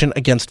protection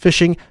against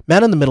phishing,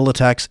 man-in-the-middle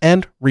attacks,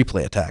 and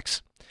replay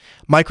attacks.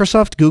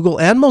 Microsoft, Google,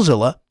 and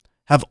Mozilla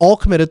have all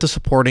committed to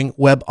supporting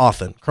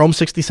WebAuthn. Chrome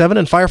 67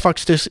 and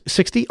Firefox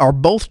 60 are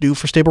both due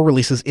for stable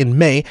releases in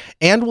May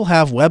and will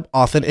have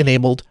WebAuthn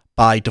enabled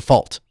by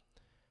default.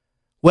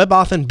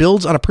 WebAuthn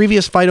builds on a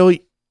previous FIDO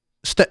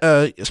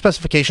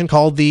specification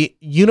called the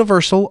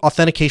Universal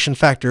Authentication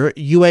Factor,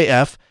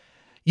 UAF.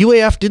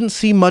 UAF didn't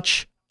see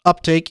much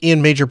uptake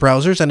in major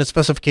browsers, and its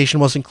specification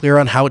wasn't clear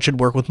on how it should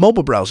work with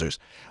mobile browsers.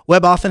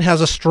 WebAuthn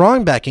has a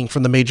strong backing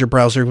from the major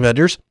browser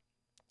vendors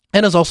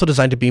and is also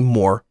designed to be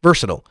more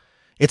versatile.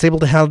 It's able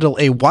to handle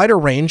a wider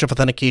range of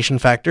authentication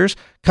factors,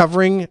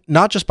 covering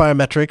not just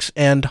biometrics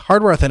and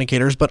hardware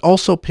authenticators, but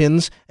also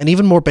PINs and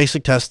even more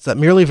basic tests that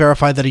merely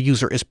verify that a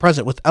user is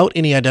present without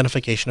any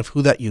identification of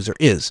who that user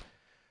is.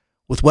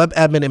 With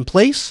WebAdmin in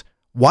place,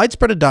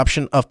 widespread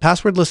adoption of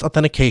passwordless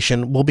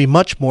authentication will be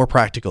much more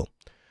practical.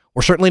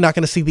 We're certainly not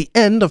going to see the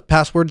end of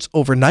passwords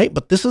overnight,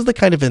 but this is the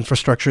kind of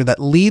infrastructure that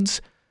needs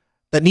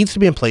to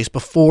be in place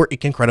before it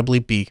can credibly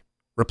be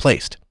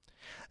replaced.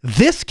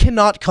 This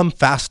cannot come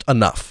fast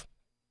enough.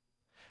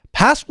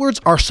 Passwords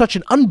are such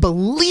an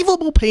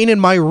unbelievable pain in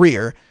my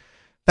rear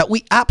that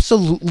we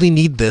absolutely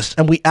need this,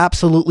 and we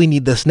absolutely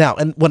need this now.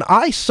 And when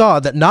I saw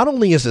that not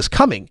only is this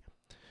coming,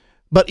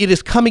 but it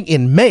is coming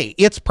in May,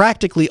 it's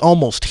practically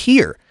almost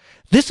here.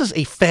 This is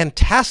a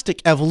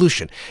fantastic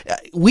evolution.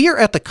 We are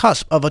at the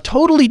cusp of a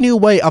totally new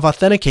way of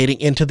authenticating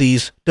into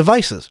these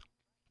devices.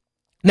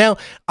 Now,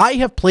 I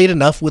have played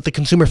enough with the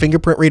consumer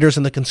fingerprint readers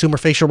and the consumer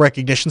facial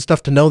recognition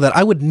stuff to know that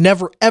I would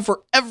never,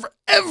 ever, ever,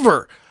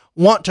 ever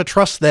want to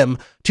trust them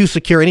to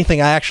secure anything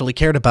I actually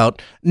cared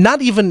about,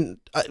 not even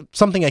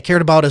something I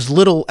cared about as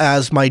little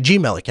as my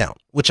Gmail account,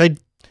 which I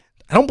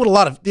don't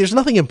put there's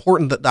nothing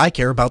important that I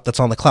care about that's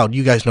on the cloud.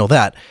 You guys know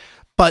that.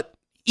 But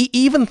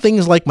even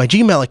things like my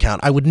Gmail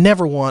account, I would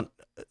never want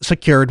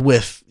secured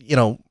with,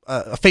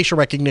 a facial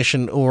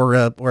recognition or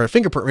a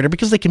fingerprint reader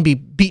because they can be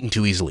beaten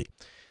too easily.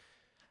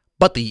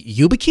 But the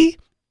YubiKey,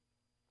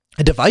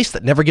 a device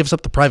that never gives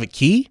up the private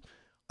key,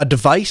 a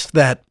device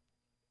that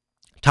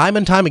time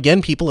and time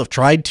again, people have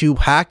tried to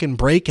hack and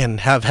break and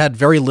have had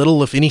very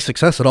little, if any,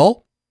 success at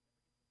all.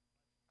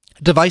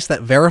 A device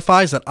that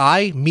verifies that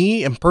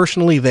me, am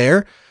personally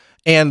there,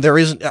 and there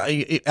is,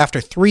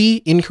 after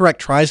 3 incorrect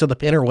tries of the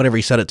PIN, or whatever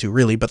he set it to,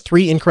 really, but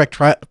 3 incorrect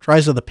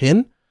tries of the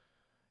PIN,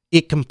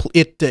 it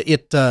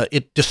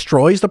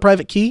destroys the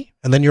private key,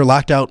 and then you're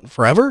locked out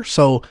forever.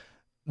 So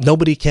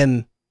nobody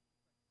can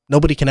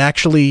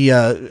actually,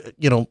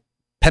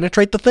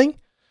 penetrate the thing.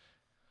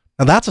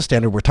 Now that's a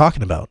standard we're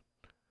talking about.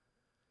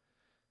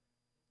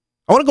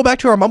 I want to go back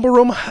to our mumble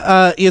room.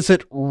 Is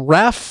it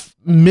Raf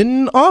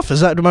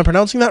Minoff? Am I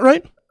pronouncing that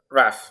right?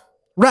 Raf.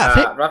 Raf.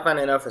 Hey. Raf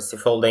Minoff is the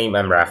full name.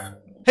 I'm Raf.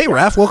 Hey,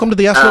 Raf. Welcome to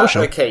the Ask Noah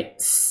Show. Okay.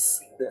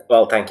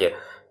 Well, thank you.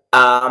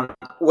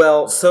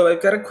 So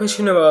I've got a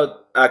question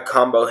about a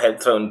combo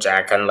headphone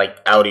jack and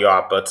audio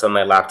outputs on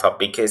my laptop,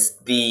 because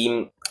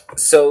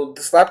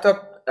this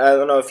laptop, I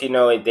don't know if you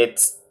know it,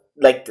 it's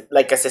like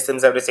a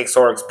System76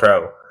 Oryx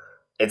Pro.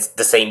 It's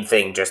the same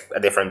thing, just a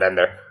different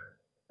vendor.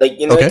 Okay.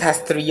 It has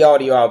 3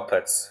 audio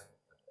outputs,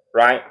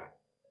 right?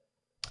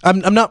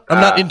 I'm not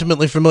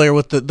intimately familiar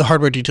with the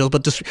hardware details,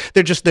 but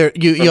they're just there.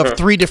 You have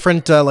 3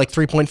 different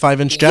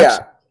 3.5-inch jacks.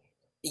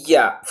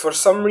 Yeah. For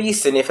some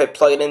reason, if I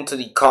plug it into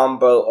the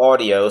combo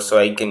audio, so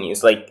I can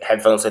use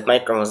headphones with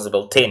microphones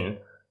built in,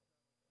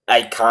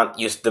 I can't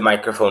use the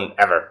microphone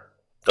ever.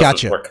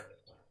 Doesn't work.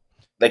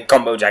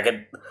 Combo jack.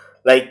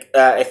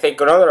 I think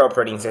on other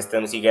operating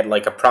systems, you get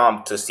a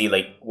prompt to see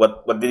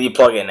what did you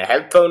plug in, a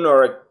headphone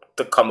or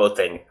the combo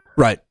thing?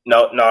 Right.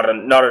 No, not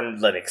on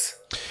Linux.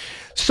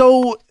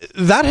 So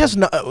that has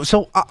not.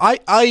 So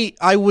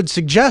I would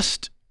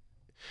suggest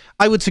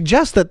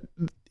that.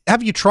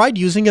 Have you tried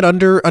using it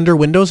under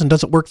Windows, and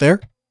does it work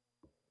there?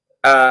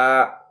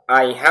 I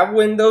have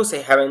Windows. I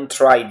haven't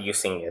tried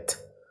using it.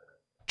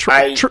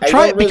 I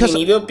don't really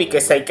need it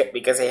because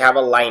I have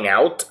a line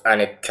out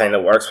and it kind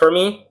of works for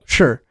me.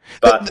 Sure,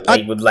 but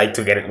I would like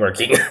to get it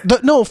working.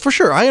 No, for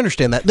sure, I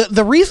understand that.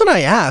 The reason I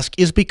ask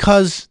is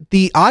because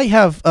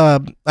I've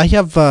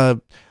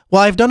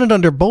done it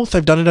under both.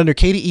 I've done it under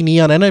KDE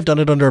Neon and I've done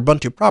it under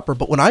Ubuntu proper.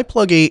 But when I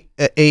plug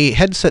a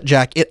headset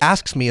jack, it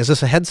asks me, is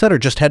this a headset or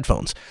just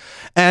headphones?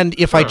 And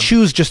if I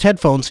choose just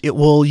headphones, it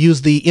will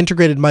use the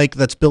integrated mic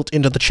that's built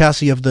into the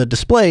chassis of the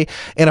display.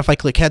 And if I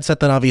click headset,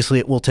 then obviously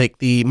it will take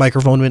the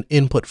microphone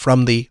input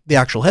from the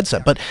actual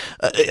headset. But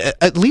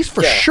at least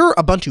for sure,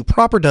 Ubuntu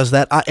proper does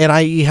that.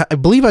 I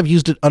believe I've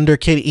used it under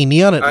KDE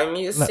Neon. I'm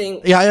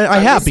using. I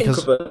have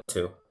because.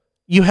 Ubuntu.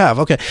 You have,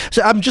 okay.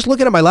 So I'm just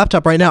looking at my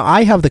laptop right now.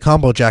 I have the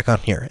combo jack on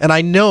here, and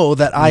I know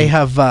that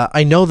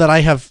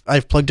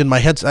I've plugged in my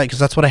headset because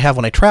that's what I have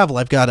when I travel.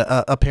 I've got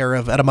a pair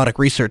of Automatic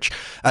Research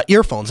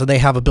earphones, and they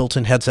have a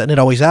built-in headset, and it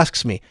always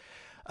asks me.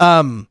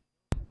 So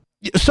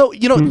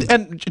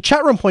and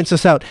chat room points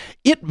this out.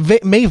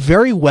 It may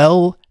very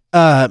well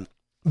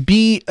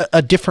be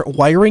a different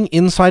wiring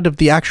inside of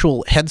the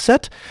actual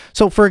headset.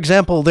 So, for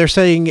example, they're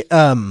saying.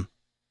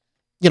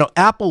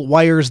 Apple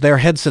wires their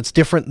headsets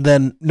different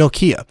than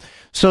Nokia.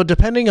 So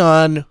depending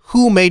on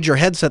who made your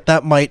headset,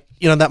 that might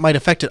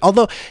affect it.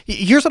 Although,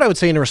 here's what I would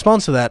say in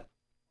response to that.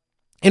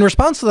 In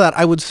response to that,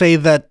 I would say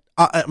that,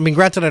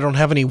 granted, I don't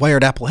have any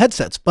wired Apple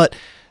headsets, but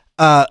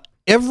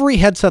every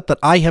headset that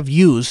I have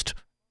used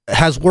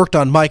has worked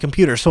on my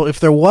computer. So if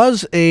there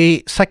was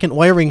a second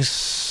wiring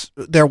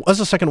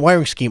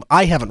scheme,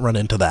 I haven't run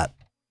into that.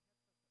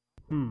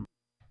 Do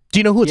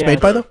you know who it's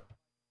made by, though?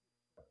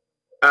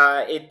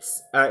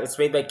 It's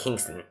made by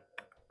Kingston.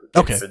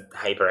 Okay. It's a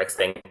HyperX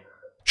thing.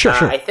 Sure.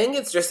 I think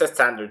it's just a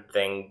standard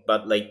thing,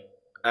 but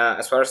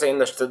as far as I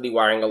understood, the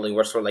wiring only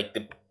works for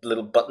the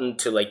little button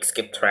to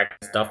skip track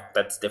stuff.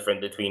 That's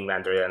different between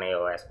Android and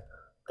iOS.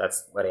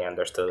 That's what I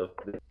understood.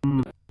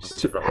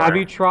 Have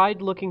you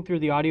tried looking through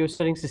the audio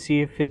settings to see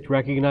if it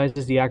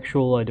recognizes the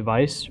actual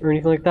device or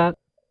anything like that?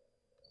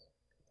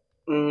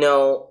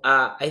 No,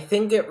 I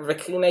think it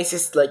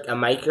recognizes a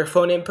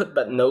microphone input,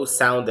 but no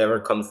sound ever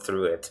comes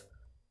through it.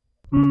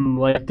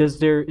 Is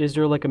there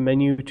a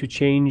menu to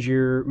change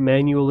your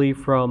manually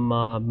from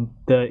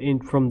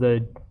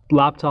the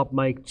laptop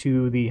mic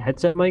to the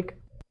headset mic?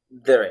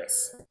 There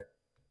is.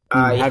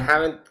 I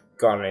haven't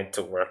gotten it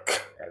to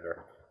work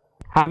ever.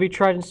 Have you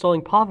tried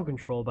installing Pavo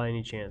Control by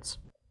any chance?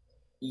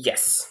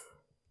 Yes.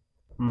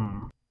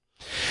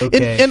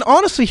 Okay. And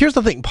honestly, here's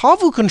the thing.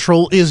 Pavo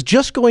Control is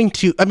just going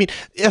to,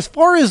 as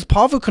far as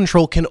Pavo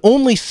Control can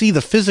only see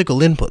the physical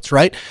inputs,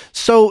 right?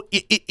 So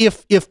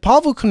if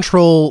Pavo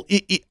Control,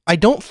 I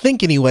don't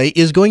think anyway,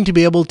 is going to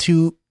be able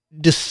to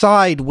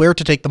decide where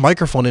to take the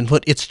microphone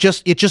input. It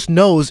just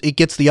knows it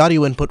gets the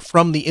audio input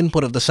from the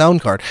input of the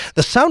sound card.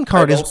 The sound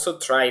card I've also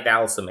tried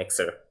ALSA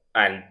Mixer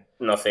and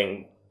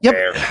nothing. Yep.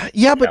 There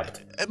yeah,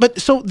 but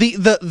so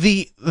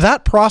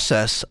that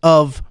process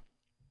of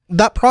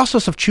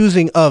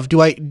choosing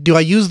do I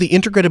use the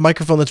integrated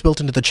microphone that's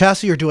built into the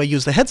chassis or do I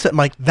use the headset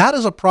mic? That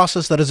is a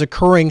process that is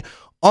occurring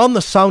on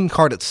the sound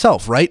card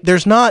itself, right?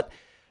 There's not,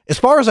 as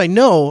far as I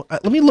know,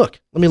 let me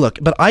look,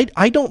 but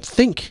I don't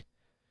think,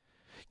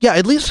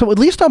 at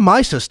least on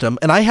my system,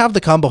 and I have the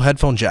combo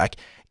headphone jack,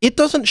 it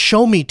doesn't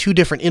show me two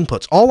different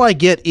inputs. All I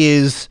get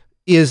is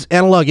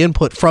analog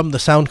input from the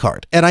sound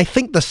card. And I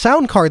think the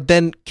sound card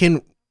then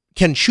can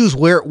choose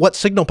what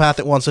signal path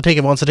it wants to take.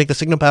 It wants to take the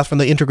signal path from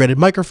the integrated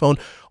microphone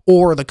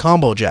or the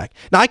combo jack.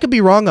 Now, I could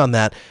be wrong on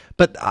that,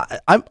 but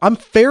I'm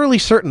fairly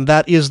certain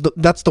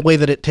that's the way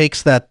that it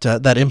takes that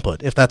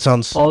input, if that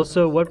sounds...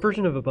 Also, what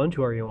version of Ubuntu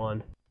are you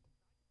on?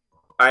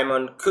 I'm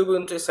on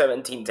Kubuntu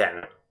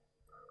 17.10.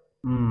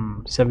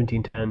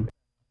 17.10.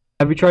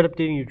 Have you tried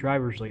updating your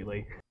drivers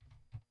lately?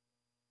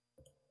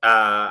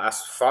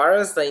 As far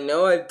as I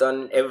know, I've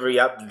done every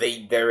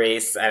update there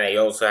is, and I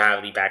also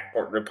have the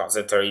backport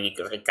repository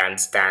because I can't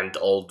stand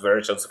old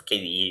versions of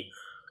KDE.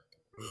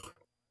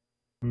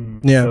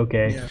 Yeah.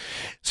 Okay. Yeah.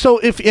 So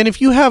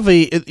if you have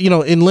in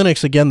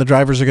Linux, again, the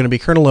drivers are going to be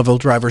kernel level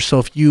drivers.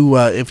 So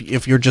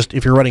if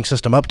you're running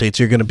system updates,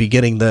 you're going to be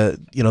getting the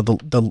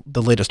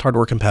latest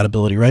hardware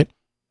compatibility, right?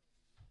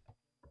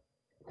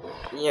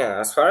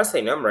 Yeah, as far as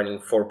I know, I'm running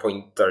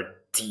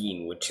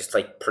 4.13, which is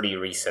pretty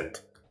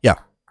recent. Yeah.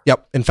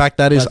 Yep. In fact,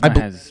 that is.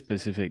 Plasma has a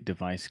specific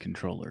device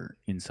controller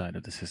inside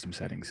of the system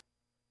settings.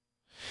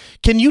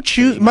 Can you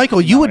choose,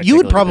 Michael? You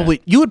would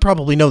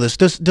probably know this.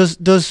 Does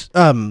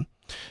the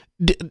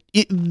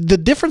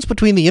difference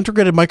between the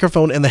integrated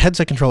microphone and the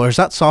headset controller, is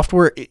that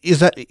software? Is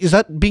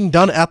that being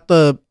done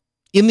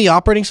in the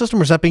operating system,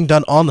 or is that being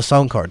done on the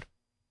sound card?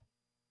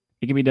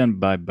 It can be done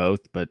by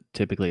both, but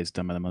typically it's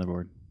done by the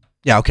motherboard.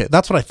 Yeah. Okay,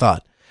 that's what I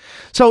thought.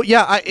 So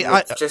yeah,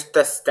 it's just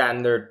a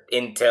standard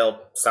Intel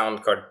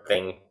sound card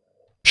thing.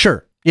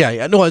 Sure.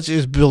 Yeah. No, it's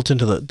built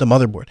into the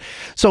motherboard.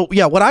 So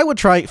yeah, what I would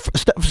try,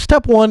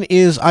 step one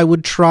is I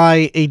would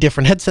try a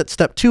different headset.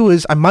 Step two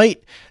is I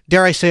might,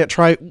 dare I say it,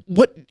 try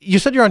what you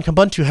said you're on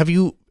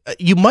Kubuntu.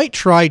 You might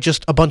try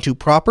just Ubuntu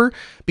proper,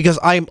 because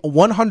I'm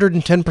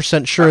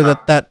 110% sure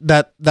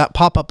that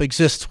pop-up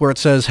exists where it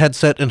says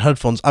headset and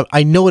headphones.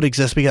 I know it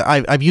exists because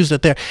I've used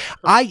it there.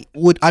 I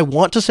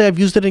want to say I've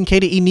used it in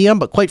KDE Neon,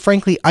 but quite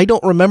frankly, I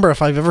don't remember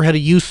if I've ever had a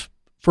use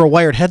for a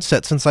wired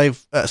headset since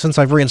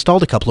I've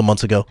reinstalled a couple of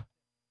months ago.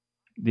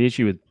 The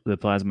issue with the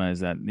Plasma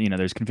is that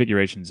there's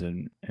configurations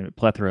and a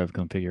plethora of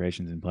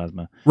configurations in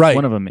Plasma. Right.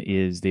 One of them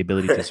is the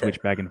ability to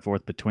switch back and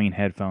forth between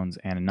headphones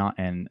and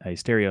a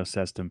stereo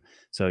system.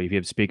 So if you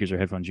have speakers or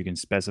headphones, you can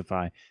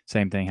specify.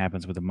 Same thing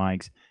happens with the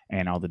mics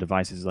and all the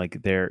devices.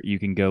 You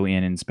can go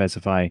in and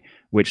specify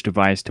which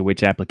device to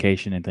which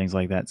application and things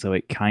like that. So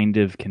it kind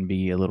of can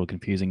be a little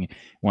confusing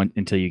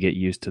until you get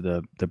used to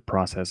the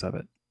process of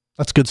it.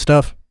 That's good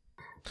stuff.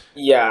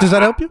 Yeah. Does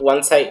that help you?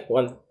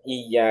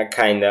 Yeah,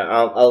 kinda.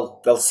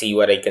 I'll see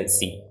what I can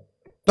see.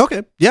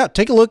 Okay. Yeah,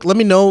 take a look. Let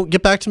me know.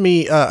 Get back to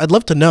me. I'd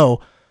love to know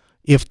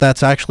if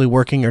that's actually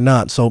working or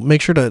not. So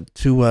make sure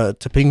to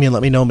ping me and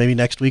let me know maybe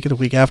next week or the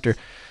week after.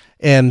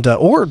 And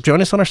or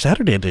join us on our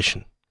Saturday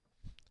edition,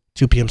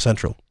 2 p.m.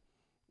 Central,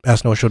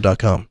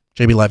 AskNoahShow.com,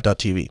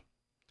 jblive.tv.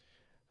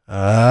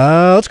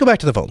 Let's go back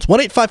to the phones.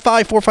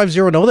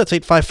 1-855-450-NOAH. That's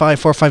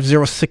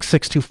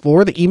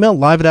 855-450-6624. The email,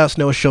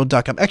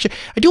 live@AskNoahShow.com. Actually,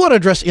 I do want to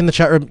address in the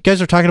chat room,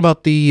 guys are talking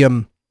about the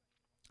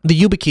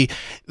YubiKey.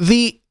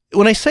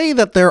 When I say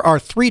that there are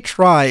 3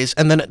 tries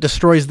and then it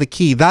destroys the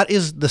key, that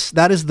is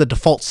the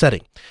default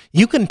setting.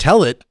 You can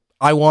tell it,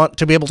 I want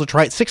to be able to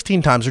try it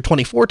 16 times or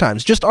 24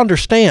 times. Just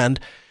understand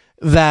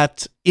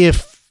that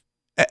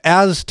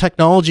as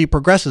technology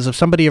progresses, if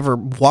somebody ever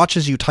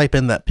watches you type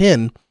in that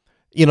PIN,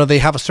 they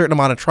have a certain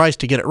amount of tries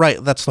to get it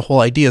right. That's the whole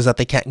idea, is that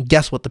they can't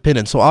guess what the PIN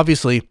is. So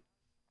obviously,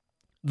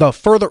 the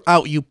further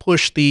out you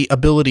push the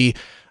ability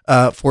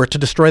for it to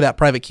destroy that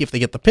private key if they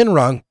get the PIN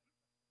wrong,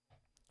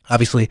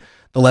 obviously,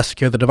 the less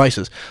secure the device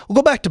is. We'll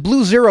go back to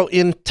Blue Zero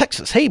in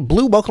Texas. Hey,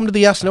 Blue, welcome to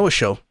the Ask Noah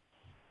Show.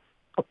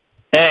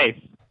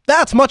 Hey.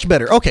 That's much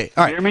better. Okay,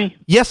 all right. Hear me?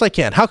 Yes, I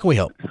can. How can we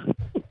help?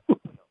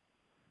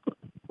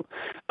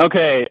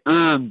 Okay,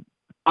 I'm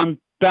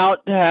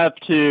about to have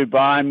to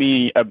buy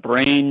me a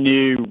brand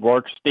new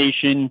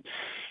workstation,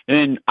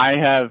 and I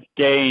have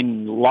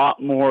gained a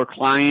lot more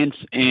clients,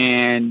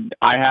 and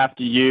I have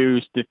to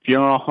use the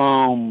funeral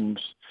home's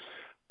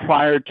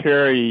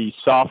proprietary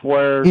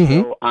software,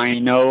 so I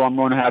know I'm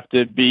going to have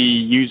to be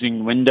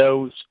using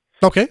Windows.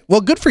 Okay,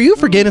 well, good for you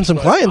for gaining some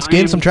clients,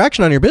 gaining some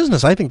traction on your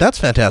business. I think that's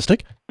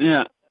fantastic.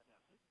 Yeah.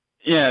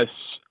 Yes.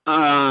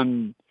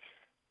 And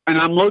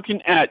I'm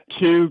looking at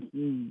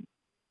 2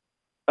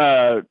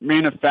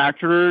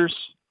 manufacturers.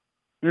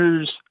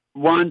 There's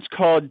one's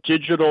called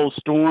Digital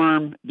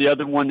Storm. The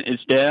other one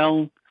is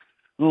Dell.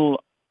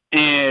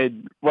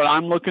 And what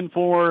I'm looking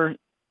for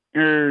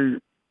is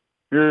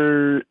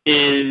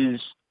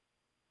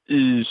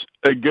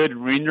a good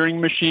rendering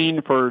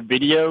machine for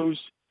videos.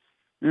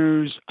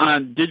 There's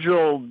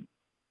Digital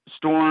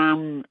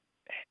Storm.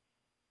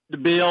 The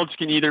builds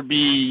can either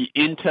be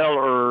Intel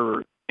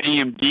or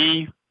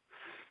AMD,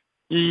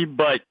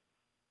 but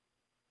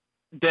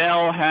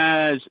Dell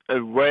has a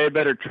way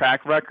better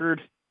track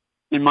record,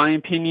 in my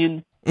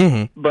opinion.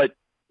 But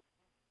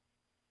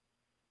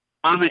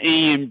I'm an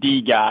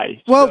AMD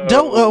guy. Well, so...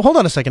 Dell, hold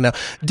on a second now.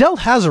 Dell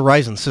has a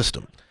Ryzen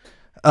system.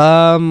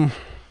 Let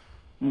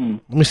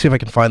me see if I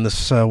can find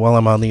this while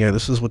I'm on the air.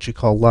 This is what you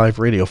call live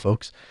radio,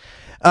 folks.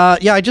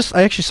 Yeah,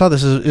 I actually saw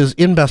this is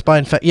in Best Buy.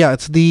 In fact, yeah,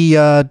 it's the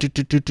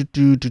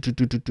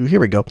here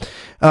we go.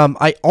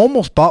 I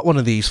almost bought one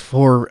of these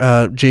for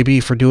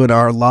JB for doing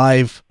our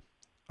live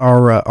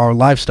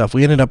stuff.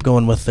 We ended up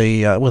going with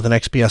an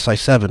XPS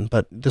i7,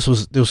 but this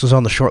was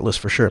on the short list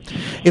for sure.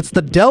 It's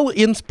the Dell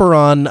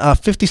Inspiron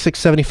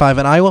 5675,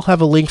 and I will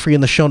have a link for you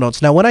in the show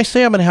notes. Now, when I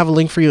say I'm going to have a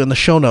link for you in the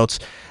show notes,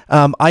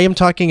 I am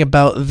talking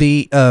about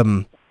the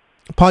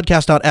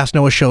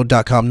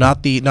podcast.asknoahshow.com,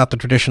 not the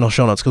traditional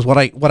show notes, because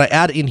what I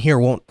add in here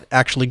won't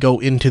actually go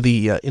into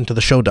the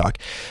show doc.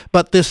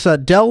 But this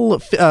Dell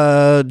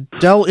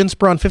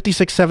Inspiron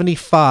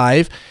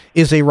 5675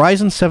 is a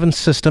Ryzen 7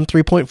 system,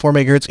 3.4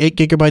 megahertz, 8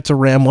 gigabytes of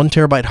RAM, 1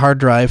 terabyte hard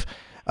drive,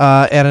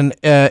 and an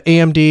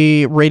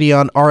AMD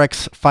Radeon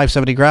RX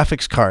 570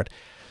 graphics card.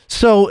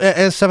 So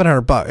as $700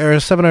 or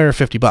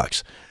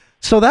 $750.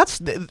 So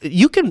that's,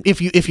 you can,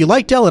 if you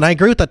like Dell, and I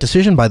agree with that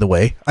decision, by the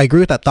way, I agree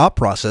with that thought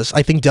process.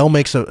 I think Dell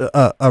makes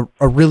a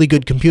really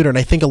good computer, and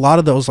I think a lot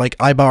of those, like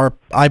what was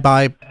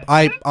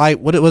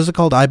it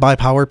called? iBuy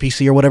Power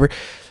PC or whatever,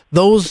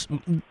 those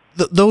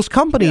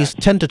companies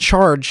tend to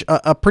charge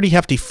a pretty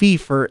hefty fee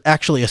for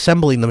actually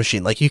assembling the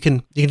machine. Like you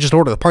can just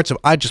order the parts.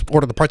 I just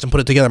order the parts and put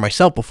it together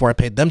myself before I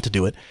paid them to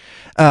do it.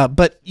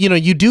 But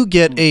you do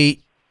get the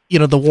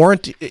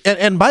warranty.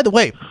 And by the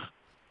way,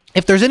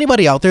 if there's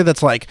anybody out there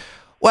that's like,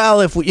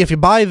 well, if you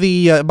buy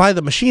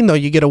the machine though,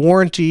 you get a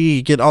warranty.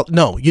 You get all.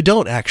 No, you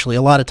don't actually.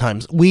 A lot of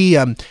times, we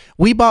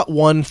bought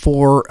one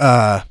for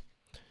I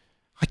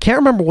can't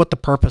remember what the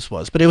purpose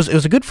was, but it was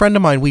a good friend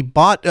of mine. He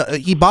bought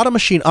a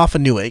machine off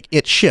of Newegg.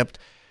 It shipped.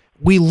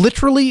 We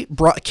literally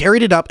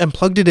carried it up and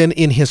plugged it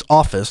in his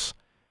office,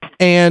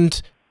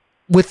 and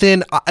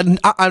within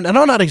I'm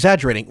not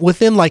exaggerating,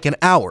 within like an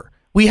hour,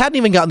 we hadn't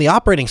even gotten the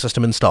operating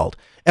system installed,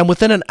 and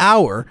within an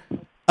hour,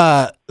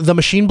 the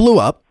machine blew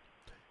up.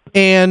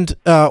 And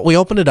we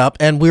opened it up,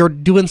 and we were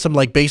doing some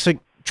like basic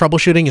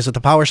troubleshooting. Is it the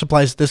power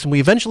supply? Is this? And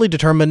we eventually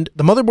determined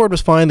the motherboard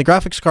was fine, the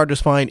graphics card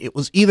was fine. It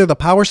was either the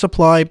power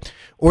supply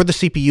or the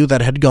CPU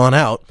that had gone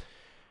out.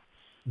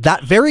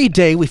 That very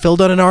day, we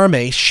filled out an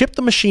RMA, shipped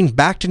the machine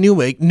back to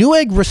Newegg.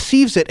 Newegg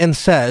receives it and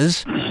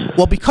says,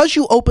 well, because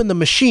you opened the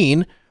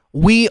machine,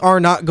 we are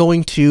not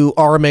going to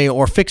RMA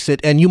or fix it,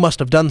 and you must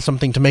have done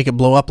something to make it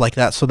blow up like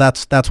that, so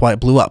that's why it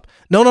blew up.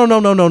 No.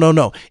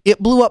 It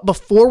blew up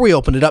before we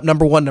opened it up,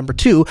 number one. Number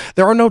two,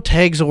 there are no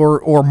tags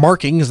or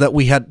markings that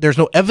we had. There's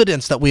no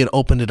evidence that we had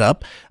opened it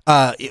up.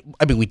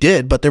 We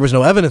did, but there was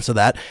no evidence of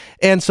that.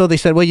 And so they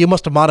said, well, you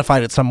must have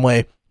modified it some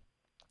way,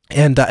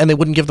 and they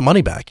wouldn't give the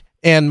money back.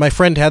 And my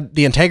friend had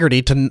the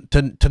integrity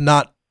to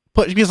not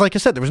put, because like I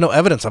said, there was no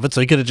evidence of it, so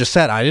he could have just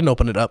said, I didn't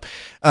open it up.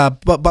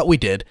 But we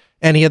did.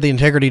 And he had the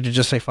integrity to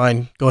just say,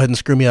 fine, go ahead and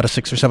screw me out of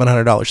 $600 or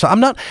 $700. So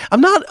I'm not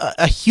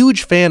a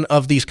huge fan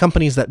of these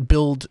companies that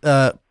build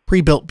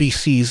pre-built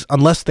PCs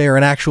unless they're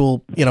an actual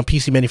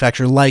PC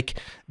manufacturer like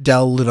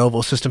Dell,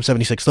 Lenovo, System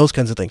 76, those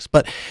kinds of things.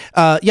 But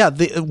I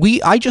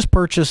just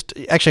purchased.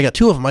 Actually, I got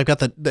two of them. I've got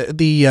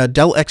the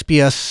Dell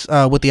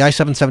XPS with the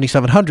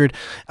i7-7700,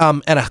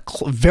 and a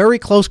very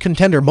close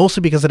contender,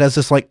 mostly because it has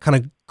this like kind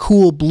of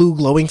cool blue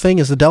glowing thing,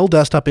 is the Dell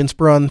Desktop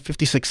Inspiron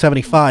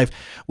 5675,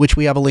 which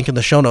we have a link in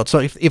the show notes. So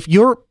if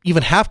you're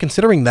even half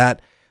considering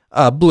that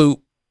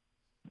blue,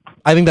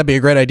 I think that'd be a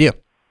great idea.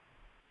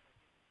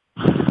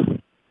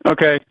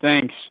 Okay,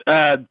 thanks.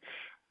 Can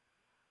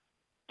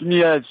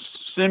you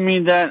send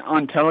me that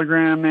on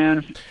Telegram,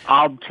 man?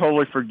 I'll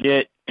totally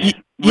forget which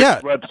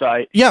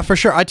website. Yeah, for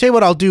sure. I tell you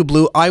what I'll do,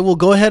 Blue. I will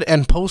go ahead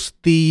and post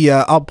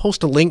I'll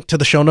post a link to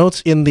the show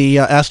notes in the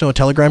Ask Noah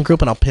Telegram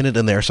group, and I'll pin it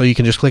in there, so you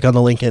can just click on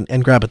the link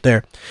and grab it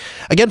there.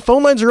 Again,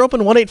 phone lines are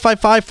open,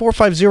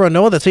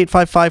 1-855-450-NOAH. That's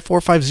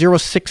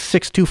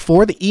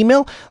 855-450-6624. The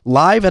email,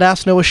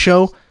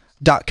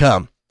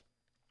 live@asknoahshow.com.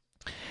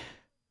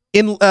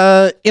 In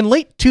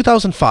late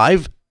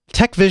 2005,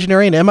 tech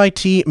visionary and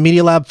MIT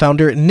Media Lab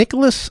founder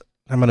Nicholas,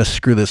 I'm going to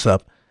screw this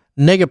up,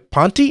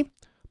 Negroponte,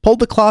 pulled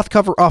the cloth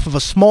cover off of a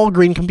small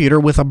green computer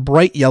with a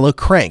bright yellow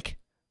crank.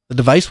 The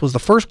device was the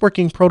first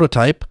working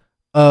prototype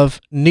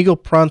of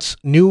Negroponte's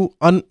new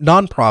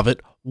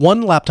non-profit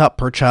one laptop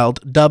per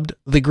child, dubbed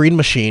the Green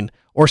Machine,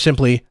 or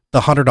simply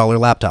the $100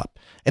 laptop.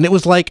 And it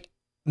was like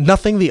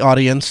nothing the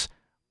audience,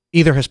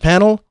 either his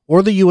panel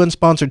or the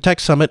UN-sponsored tech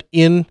summit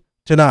in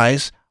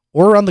Tunis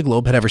or around the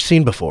globe, had ever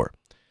seen before.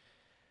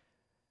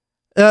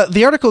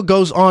 The article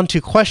goes on to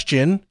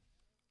question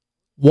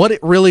what it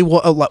really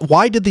was.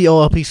 Why did the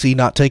OLPC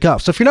not take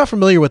off? So if you're not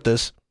familiar with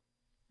this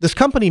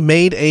company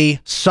made a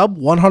sub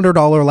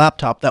 $100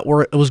 laptop that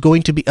was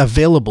going to be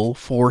available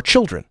for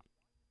children.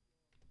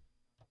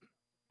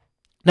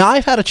 Now,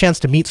 I've had a chance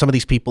to meet some of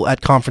these people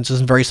at conferences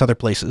and various other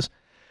places,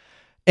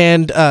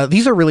 and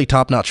these are really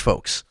top-notch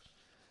folks.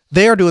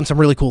 They are doing some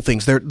really cool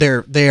things.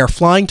 They are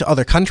flying to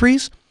other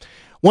countries.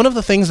 One of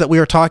the things that we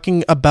were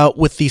talking about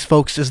with these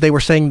folks is they were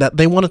saying that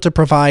they wanted to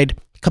provide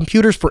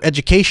computers for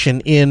education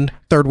in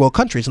third world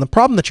countries. And the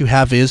problem that you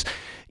have is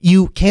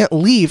you can't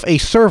leave a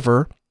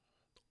server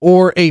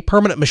or a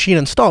permanent machine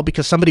installed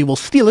because somebody will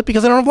steal it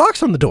because they don't have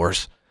locks on the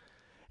doors.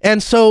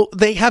 And so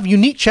they have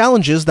unique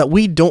challenges that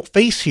we don't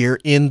face here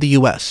in the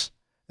US.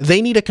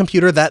 They need a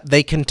computer that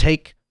the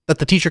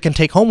teacher can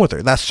take home with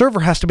her. That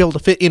server has to be able to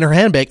fit in her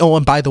handbag. Oh,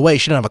 and by the way,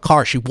 she doesn't have a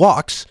car, she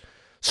walks.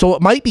 So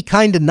it might be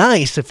kind of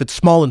nice if it's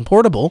small and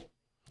portable.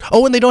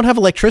 Oh, and they don't have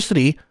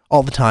electricity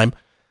all the time.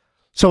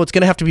 So it's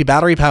going to have to be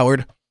battery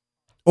powered,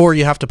 or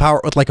you have to power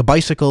it with like a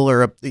bicycle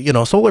or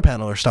a solar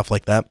panel or stuff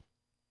like that.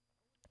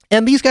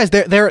 And these guys,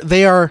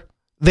 they are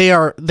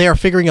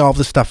figuring all of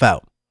this stuff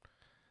out.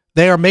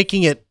 They are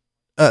making it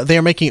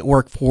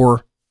work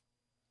for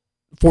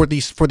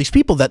these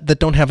people that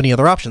don't have any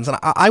other options. And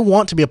I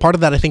want to be a part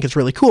of that. I think it's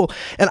really cool.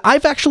 And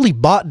I've actually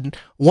bought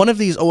one of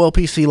these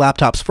OLPC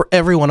laptops for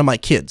every one of my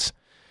kids.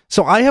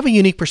 So I have a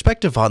unique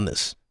perspective on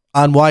this,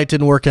 on why it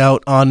didn't work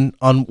out, on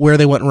where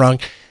they went wrong.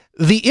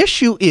 The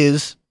issue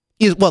is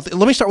let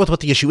me start with what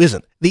the issue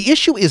isn't. The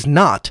issue is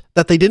not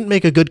that they didn't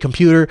make a good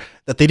computer,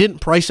 that they didn't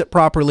price it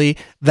properly,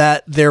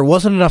 that there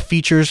wasn't enough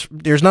features,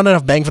 there's not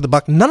enough bang for the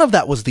buck. None of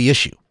that was the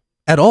issue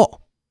at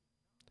all.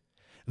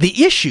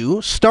 The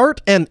issue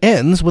starts and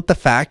ends with the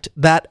fact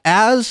that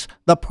as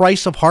the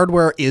price of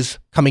hardware is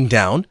coming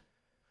down,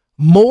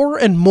 more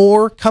and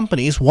more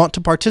companies want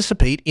to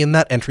participate in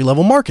that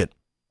entry-level market.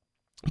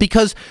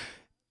 Because,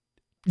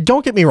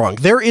 don't get me wrong,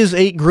 there is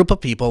a group of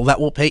people that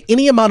will pay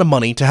any amount of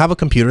money to have a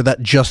computer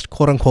that just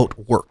quote-unquote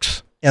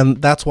works.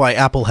 And that's why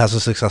Apple has a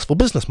successful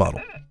business model.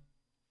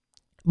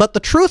 But the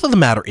truth of the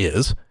matter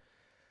is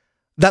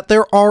that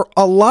there are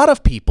a lot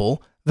of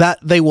people that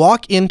they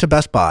walk into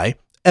Best Buy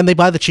and they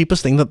buy the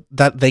cheapest thing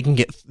that they can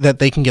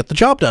get the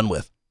job done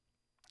with.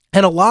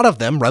 And a lot of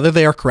them, whether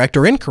they are correct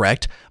or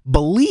incorrect,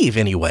 believe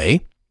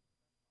anyway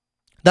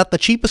that the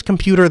cheapest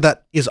computer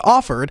that is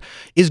offered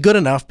is good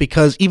enough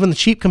because even the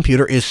cheap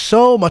computer is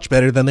so much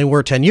better than they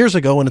were 10 years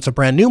ago when it's a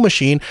brand new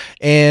machine,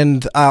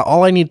 and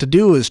all I need to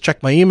do is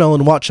check my email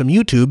and watch some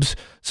YouTubes,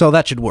 so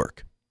that should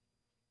work.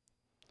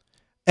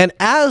 And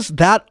as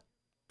that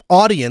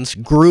audience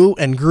grew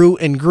and grew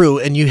and grew,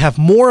 and you have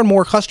more and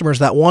more customers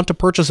that want to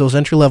purchase those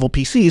entry-level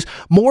PCs,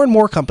 more and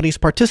more companies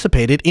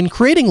participated in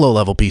creating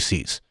low-level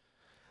PCs.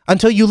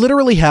 until you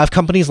literally have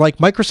companies like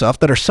Microsoft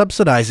that are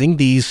subsidizing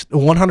these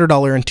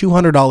 $100 and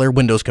 $200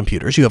 Windows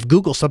computers. You have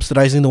Google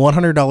subsidizing the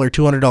 $100,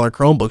 $200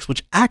 Chromebooks,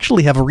 which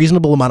actually have a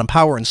reasonable amount of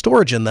power and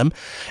storage in them.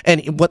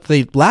 And what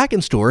they lack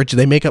in storage,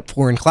 they make up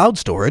for in cloud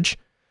storage.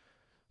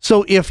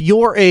 So if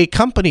you're a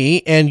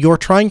company and you're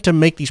trying to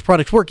make these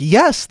products work,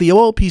 yes, the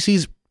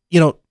OLPCs,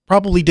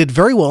 probably did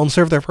very well and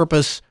served their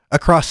purpose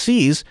across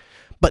seas.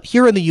 But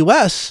here in the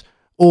US,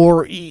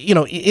 or,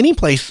 any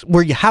place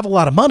where you have a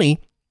lot of money,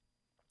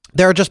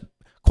 there are just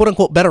quote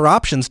unquote better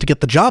options to get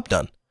the job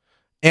done.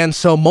 And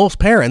so most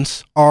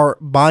parents are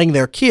buying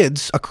their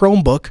kids a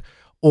Chromebook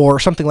or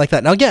something like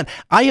that. Now, again,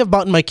 I have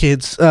bought my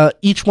kids,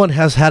 each one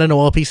has had an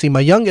OLPC. My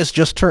youngest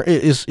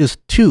is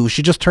 2.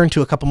 She just turned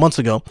 2 a couple months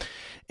ago.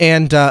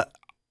 And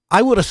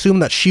I would assume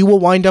that she will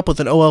wind up with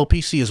an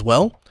OLPC as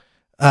well.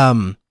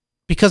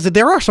 Because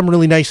there are some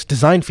really nice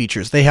design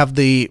features. They have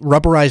the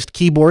rubberized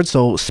keyboard,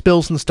 so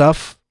spills and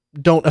stuff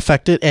don't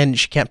affect it, and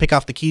she can't pick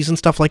off the keys and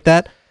stuff like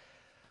that.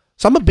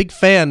 So I'm a big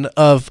fan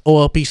of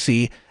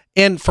OLPC,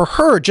 and for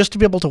her, just to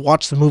be able to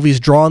watch the movies,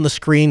 draw on the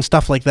screen,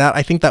 stuff like that,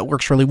 I think that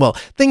works really well.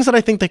 Things that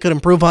I think they could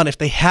improve on, if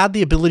they had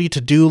the ability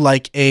to do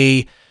like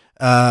a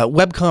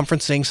web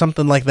conferencing,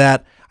 something like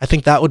that, I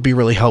think that would be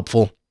really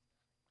helpful.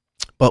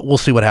 But we'll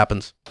see what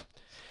happens.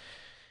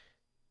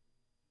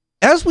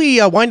 As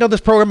we wind down this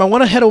program, I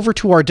want to head over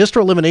to our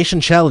Distro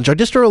Elimination Challenge. Our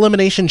Distro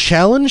Elimination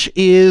Challenge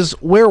is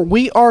where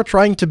we are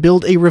trying to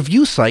build a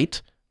review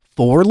site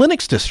for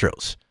Linux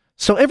distros.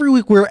 So every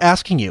week we're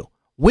asking you,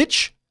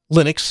 which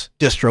Linux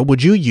distro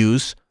would you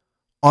use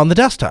on the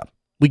desktop?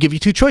 We give you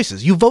 2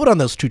 choices. You vote on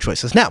those 2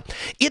 choices. Now,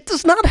 it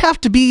does not have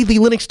to be the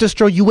Linux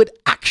distro you would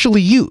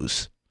actually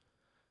use.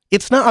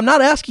 I'm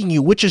not asking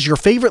you which is your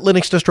favorite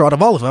Linux distro out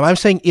of all of them. I'm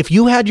saying if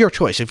you had your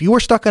choice, if you were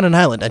stuck on an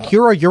island and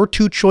here are your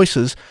 2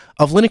 choices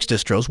of Linux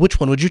distros, which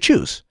one would you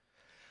choose?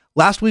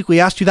 Last week we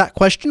asked you that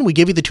question. We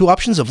gave you the 2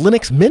 options of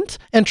Linux Mint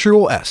and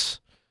TrueOS.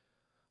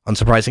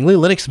 Unsurprisingly,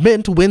 Linux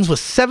Mint wins with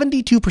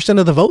 72%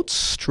 of the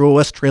votes,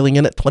 TrueOS trailing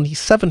in at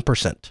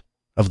 27%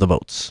 of the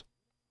votes.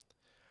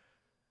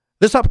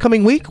 This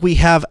upcoming week we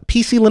have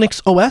PC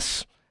Linux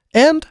OS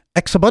and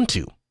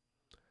Xubuntu.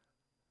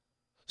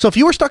 So if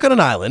you were stuck on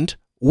an island,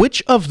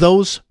 which of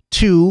those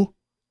two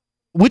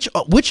Linux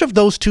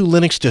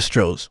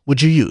distros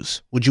would you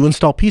use? Would you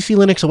install PC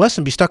Linux OS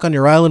and be stuck on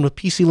your island with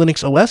PC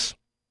Linux OS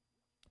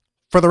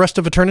for the rest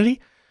of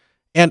eternity?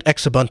 And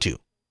Xubuntu.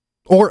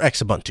 Or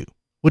Xubuntu.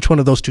 Which one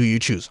of those 2 you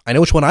choose? I know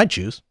which one I'd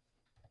choose.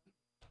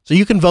 So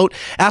you can vote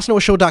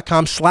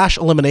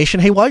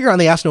AskNoahShow.com/elimination. Hey, while you're on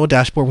the Ask Noah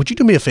dashboard, would you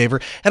do me a favor?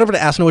 Head over to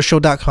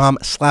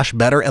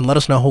AskNoahShow.com/better and let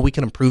us know how we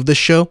can improve this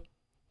show.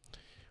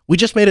 We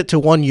just made it to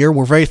 1 year.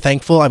 We're very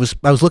thankful. I was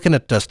looking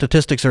at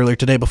statistics earlier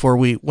today before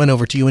we went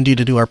over to UND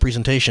to do our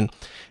presentation.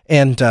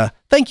 And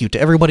thank you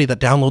to everybody that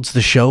downloads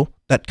the show,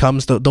 that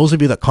comes, those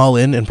of you that call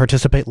in and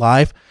participate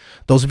live,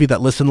 those of you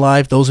that listen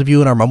live, those of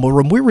you in our mumble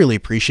room. We really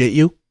appreciate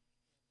you.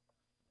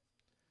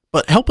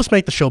 But help us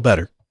make the show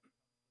better.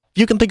 If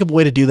you can think of a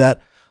way to do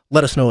that,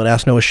 let us know at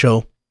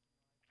AskNoahShow.com.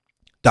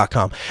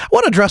 I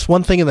want to address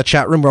one thing in the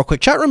chat room real quick.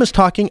 Chat room is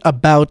talking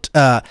about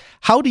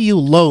how do you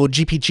load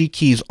GPG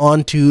keys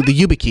onto the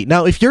YubiKey.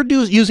 Now, if you're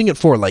using it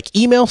for like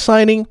email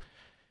signing,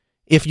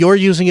 if you're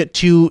using it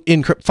to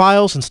encrypt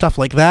files and stuff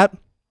like that,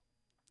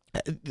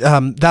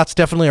 that's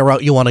definitely a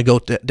route you want to go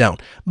down.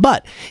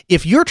 But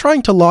if you're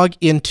trying to log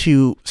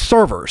into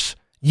servers,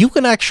 you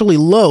can actually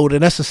load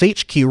an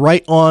SSH key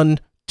right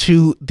on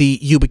to the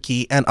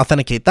YubiKey and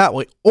authenticate that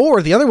way.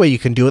 Or the other way you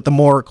can do it, the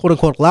more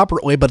quote-unquote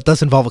elaborate way, but it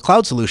does involve a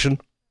cloud solution,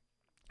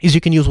 is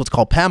you can use what's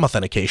called PAM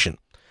authentication.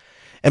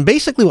 And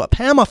basically what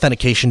PAM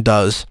authentication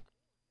does,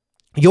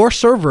 your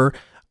server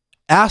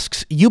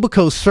asks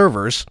Yubico's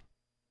servers,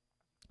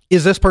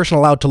 is this person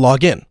allowed to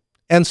log in?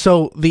 And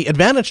so the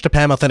advantage to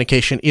PAM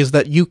authentication is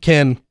that you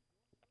can,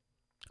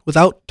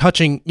 without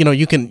touching,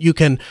 you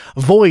can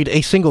void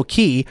a single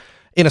key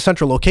in a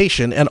central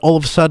location, and all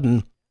of a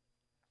sudden,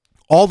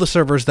 all the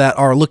servers that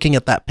are looking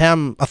at that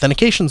PAM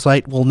authentication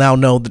site will now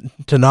know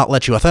to not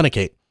let you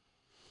authenticate.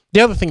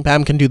 The other thing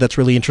PAM can do that's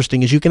really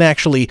interesting is you can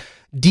actually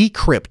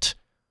decrypt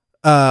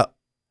not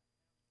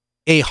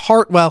you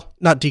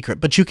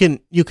can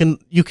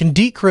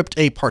decrypt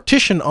a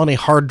partition on a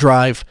hard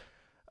drive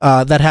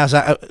that has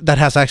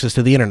access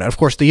to the internet. Of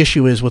course, the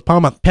issue is with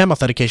PAM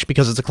authentication,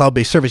 because it's a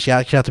cloud-based service, you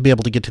actually have to be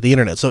able to get to the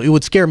internet. So it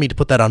would scare me to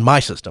put that on my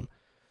system.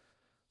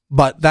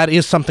 But that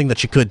is something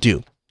that you could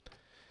do.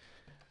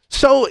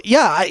 So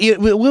yeah,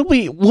 we'll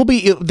be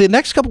the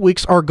next couple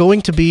weeks are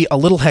going to be a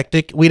little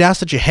hectic. We'd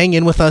ask that you hang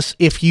in with us.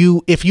 If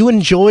you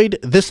enjoyed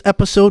this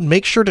episode,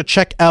 make sure to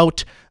check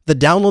out the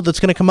download that's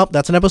going to come up.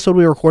 That's an episode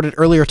we recorded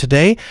earlier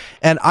today,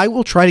 and I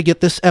will try to get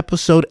this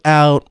episode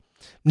out.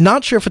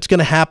 Not sure if it's going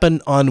to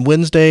happen on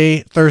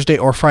Wednesday, Thursday,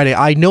 or Friday.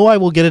 I know I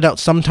will get it out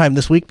sometime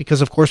this week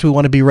because, of course, we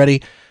want to be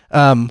ready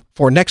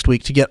for next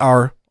week to get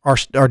our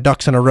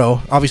ducks in a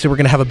row. Obviously, we're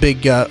going to have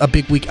a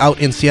big week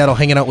out in Seattle,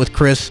 hanging out with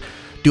Chris,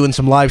 doing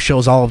some live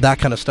shows, all of that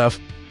kind of stuff.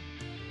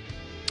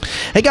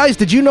 Hey guys,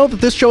 did you know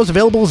that this show is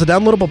available as a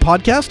downloadable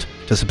podcast?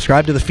 To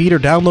subscribe to the feed or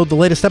download the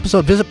latest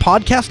episode, visit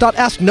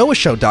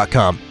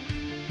podcast.asknoahshow.com.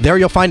 There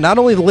you'll find not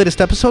only the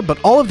latest episode, but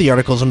all of the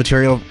articles and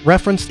material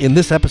referenced in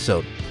this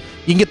episode.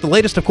 You can get the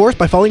latest, of course,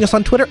 by following us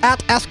on Twitter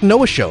at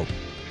AskNoahShow.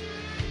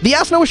 The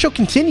Ask Noah Show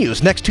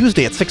continues next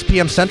Tuesday at 6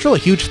 p.m. Central. A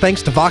huge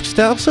thanks to Vox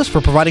Telesys for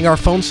providing our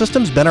phone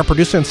systems, Ben, our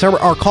producer, and Sarah,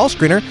 our call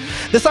screener.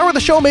 This hour of the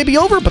show may be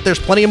over, but there's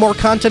plenty of more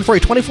content for you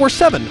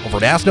 24/7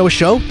 over at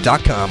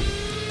AskNoahShow.com.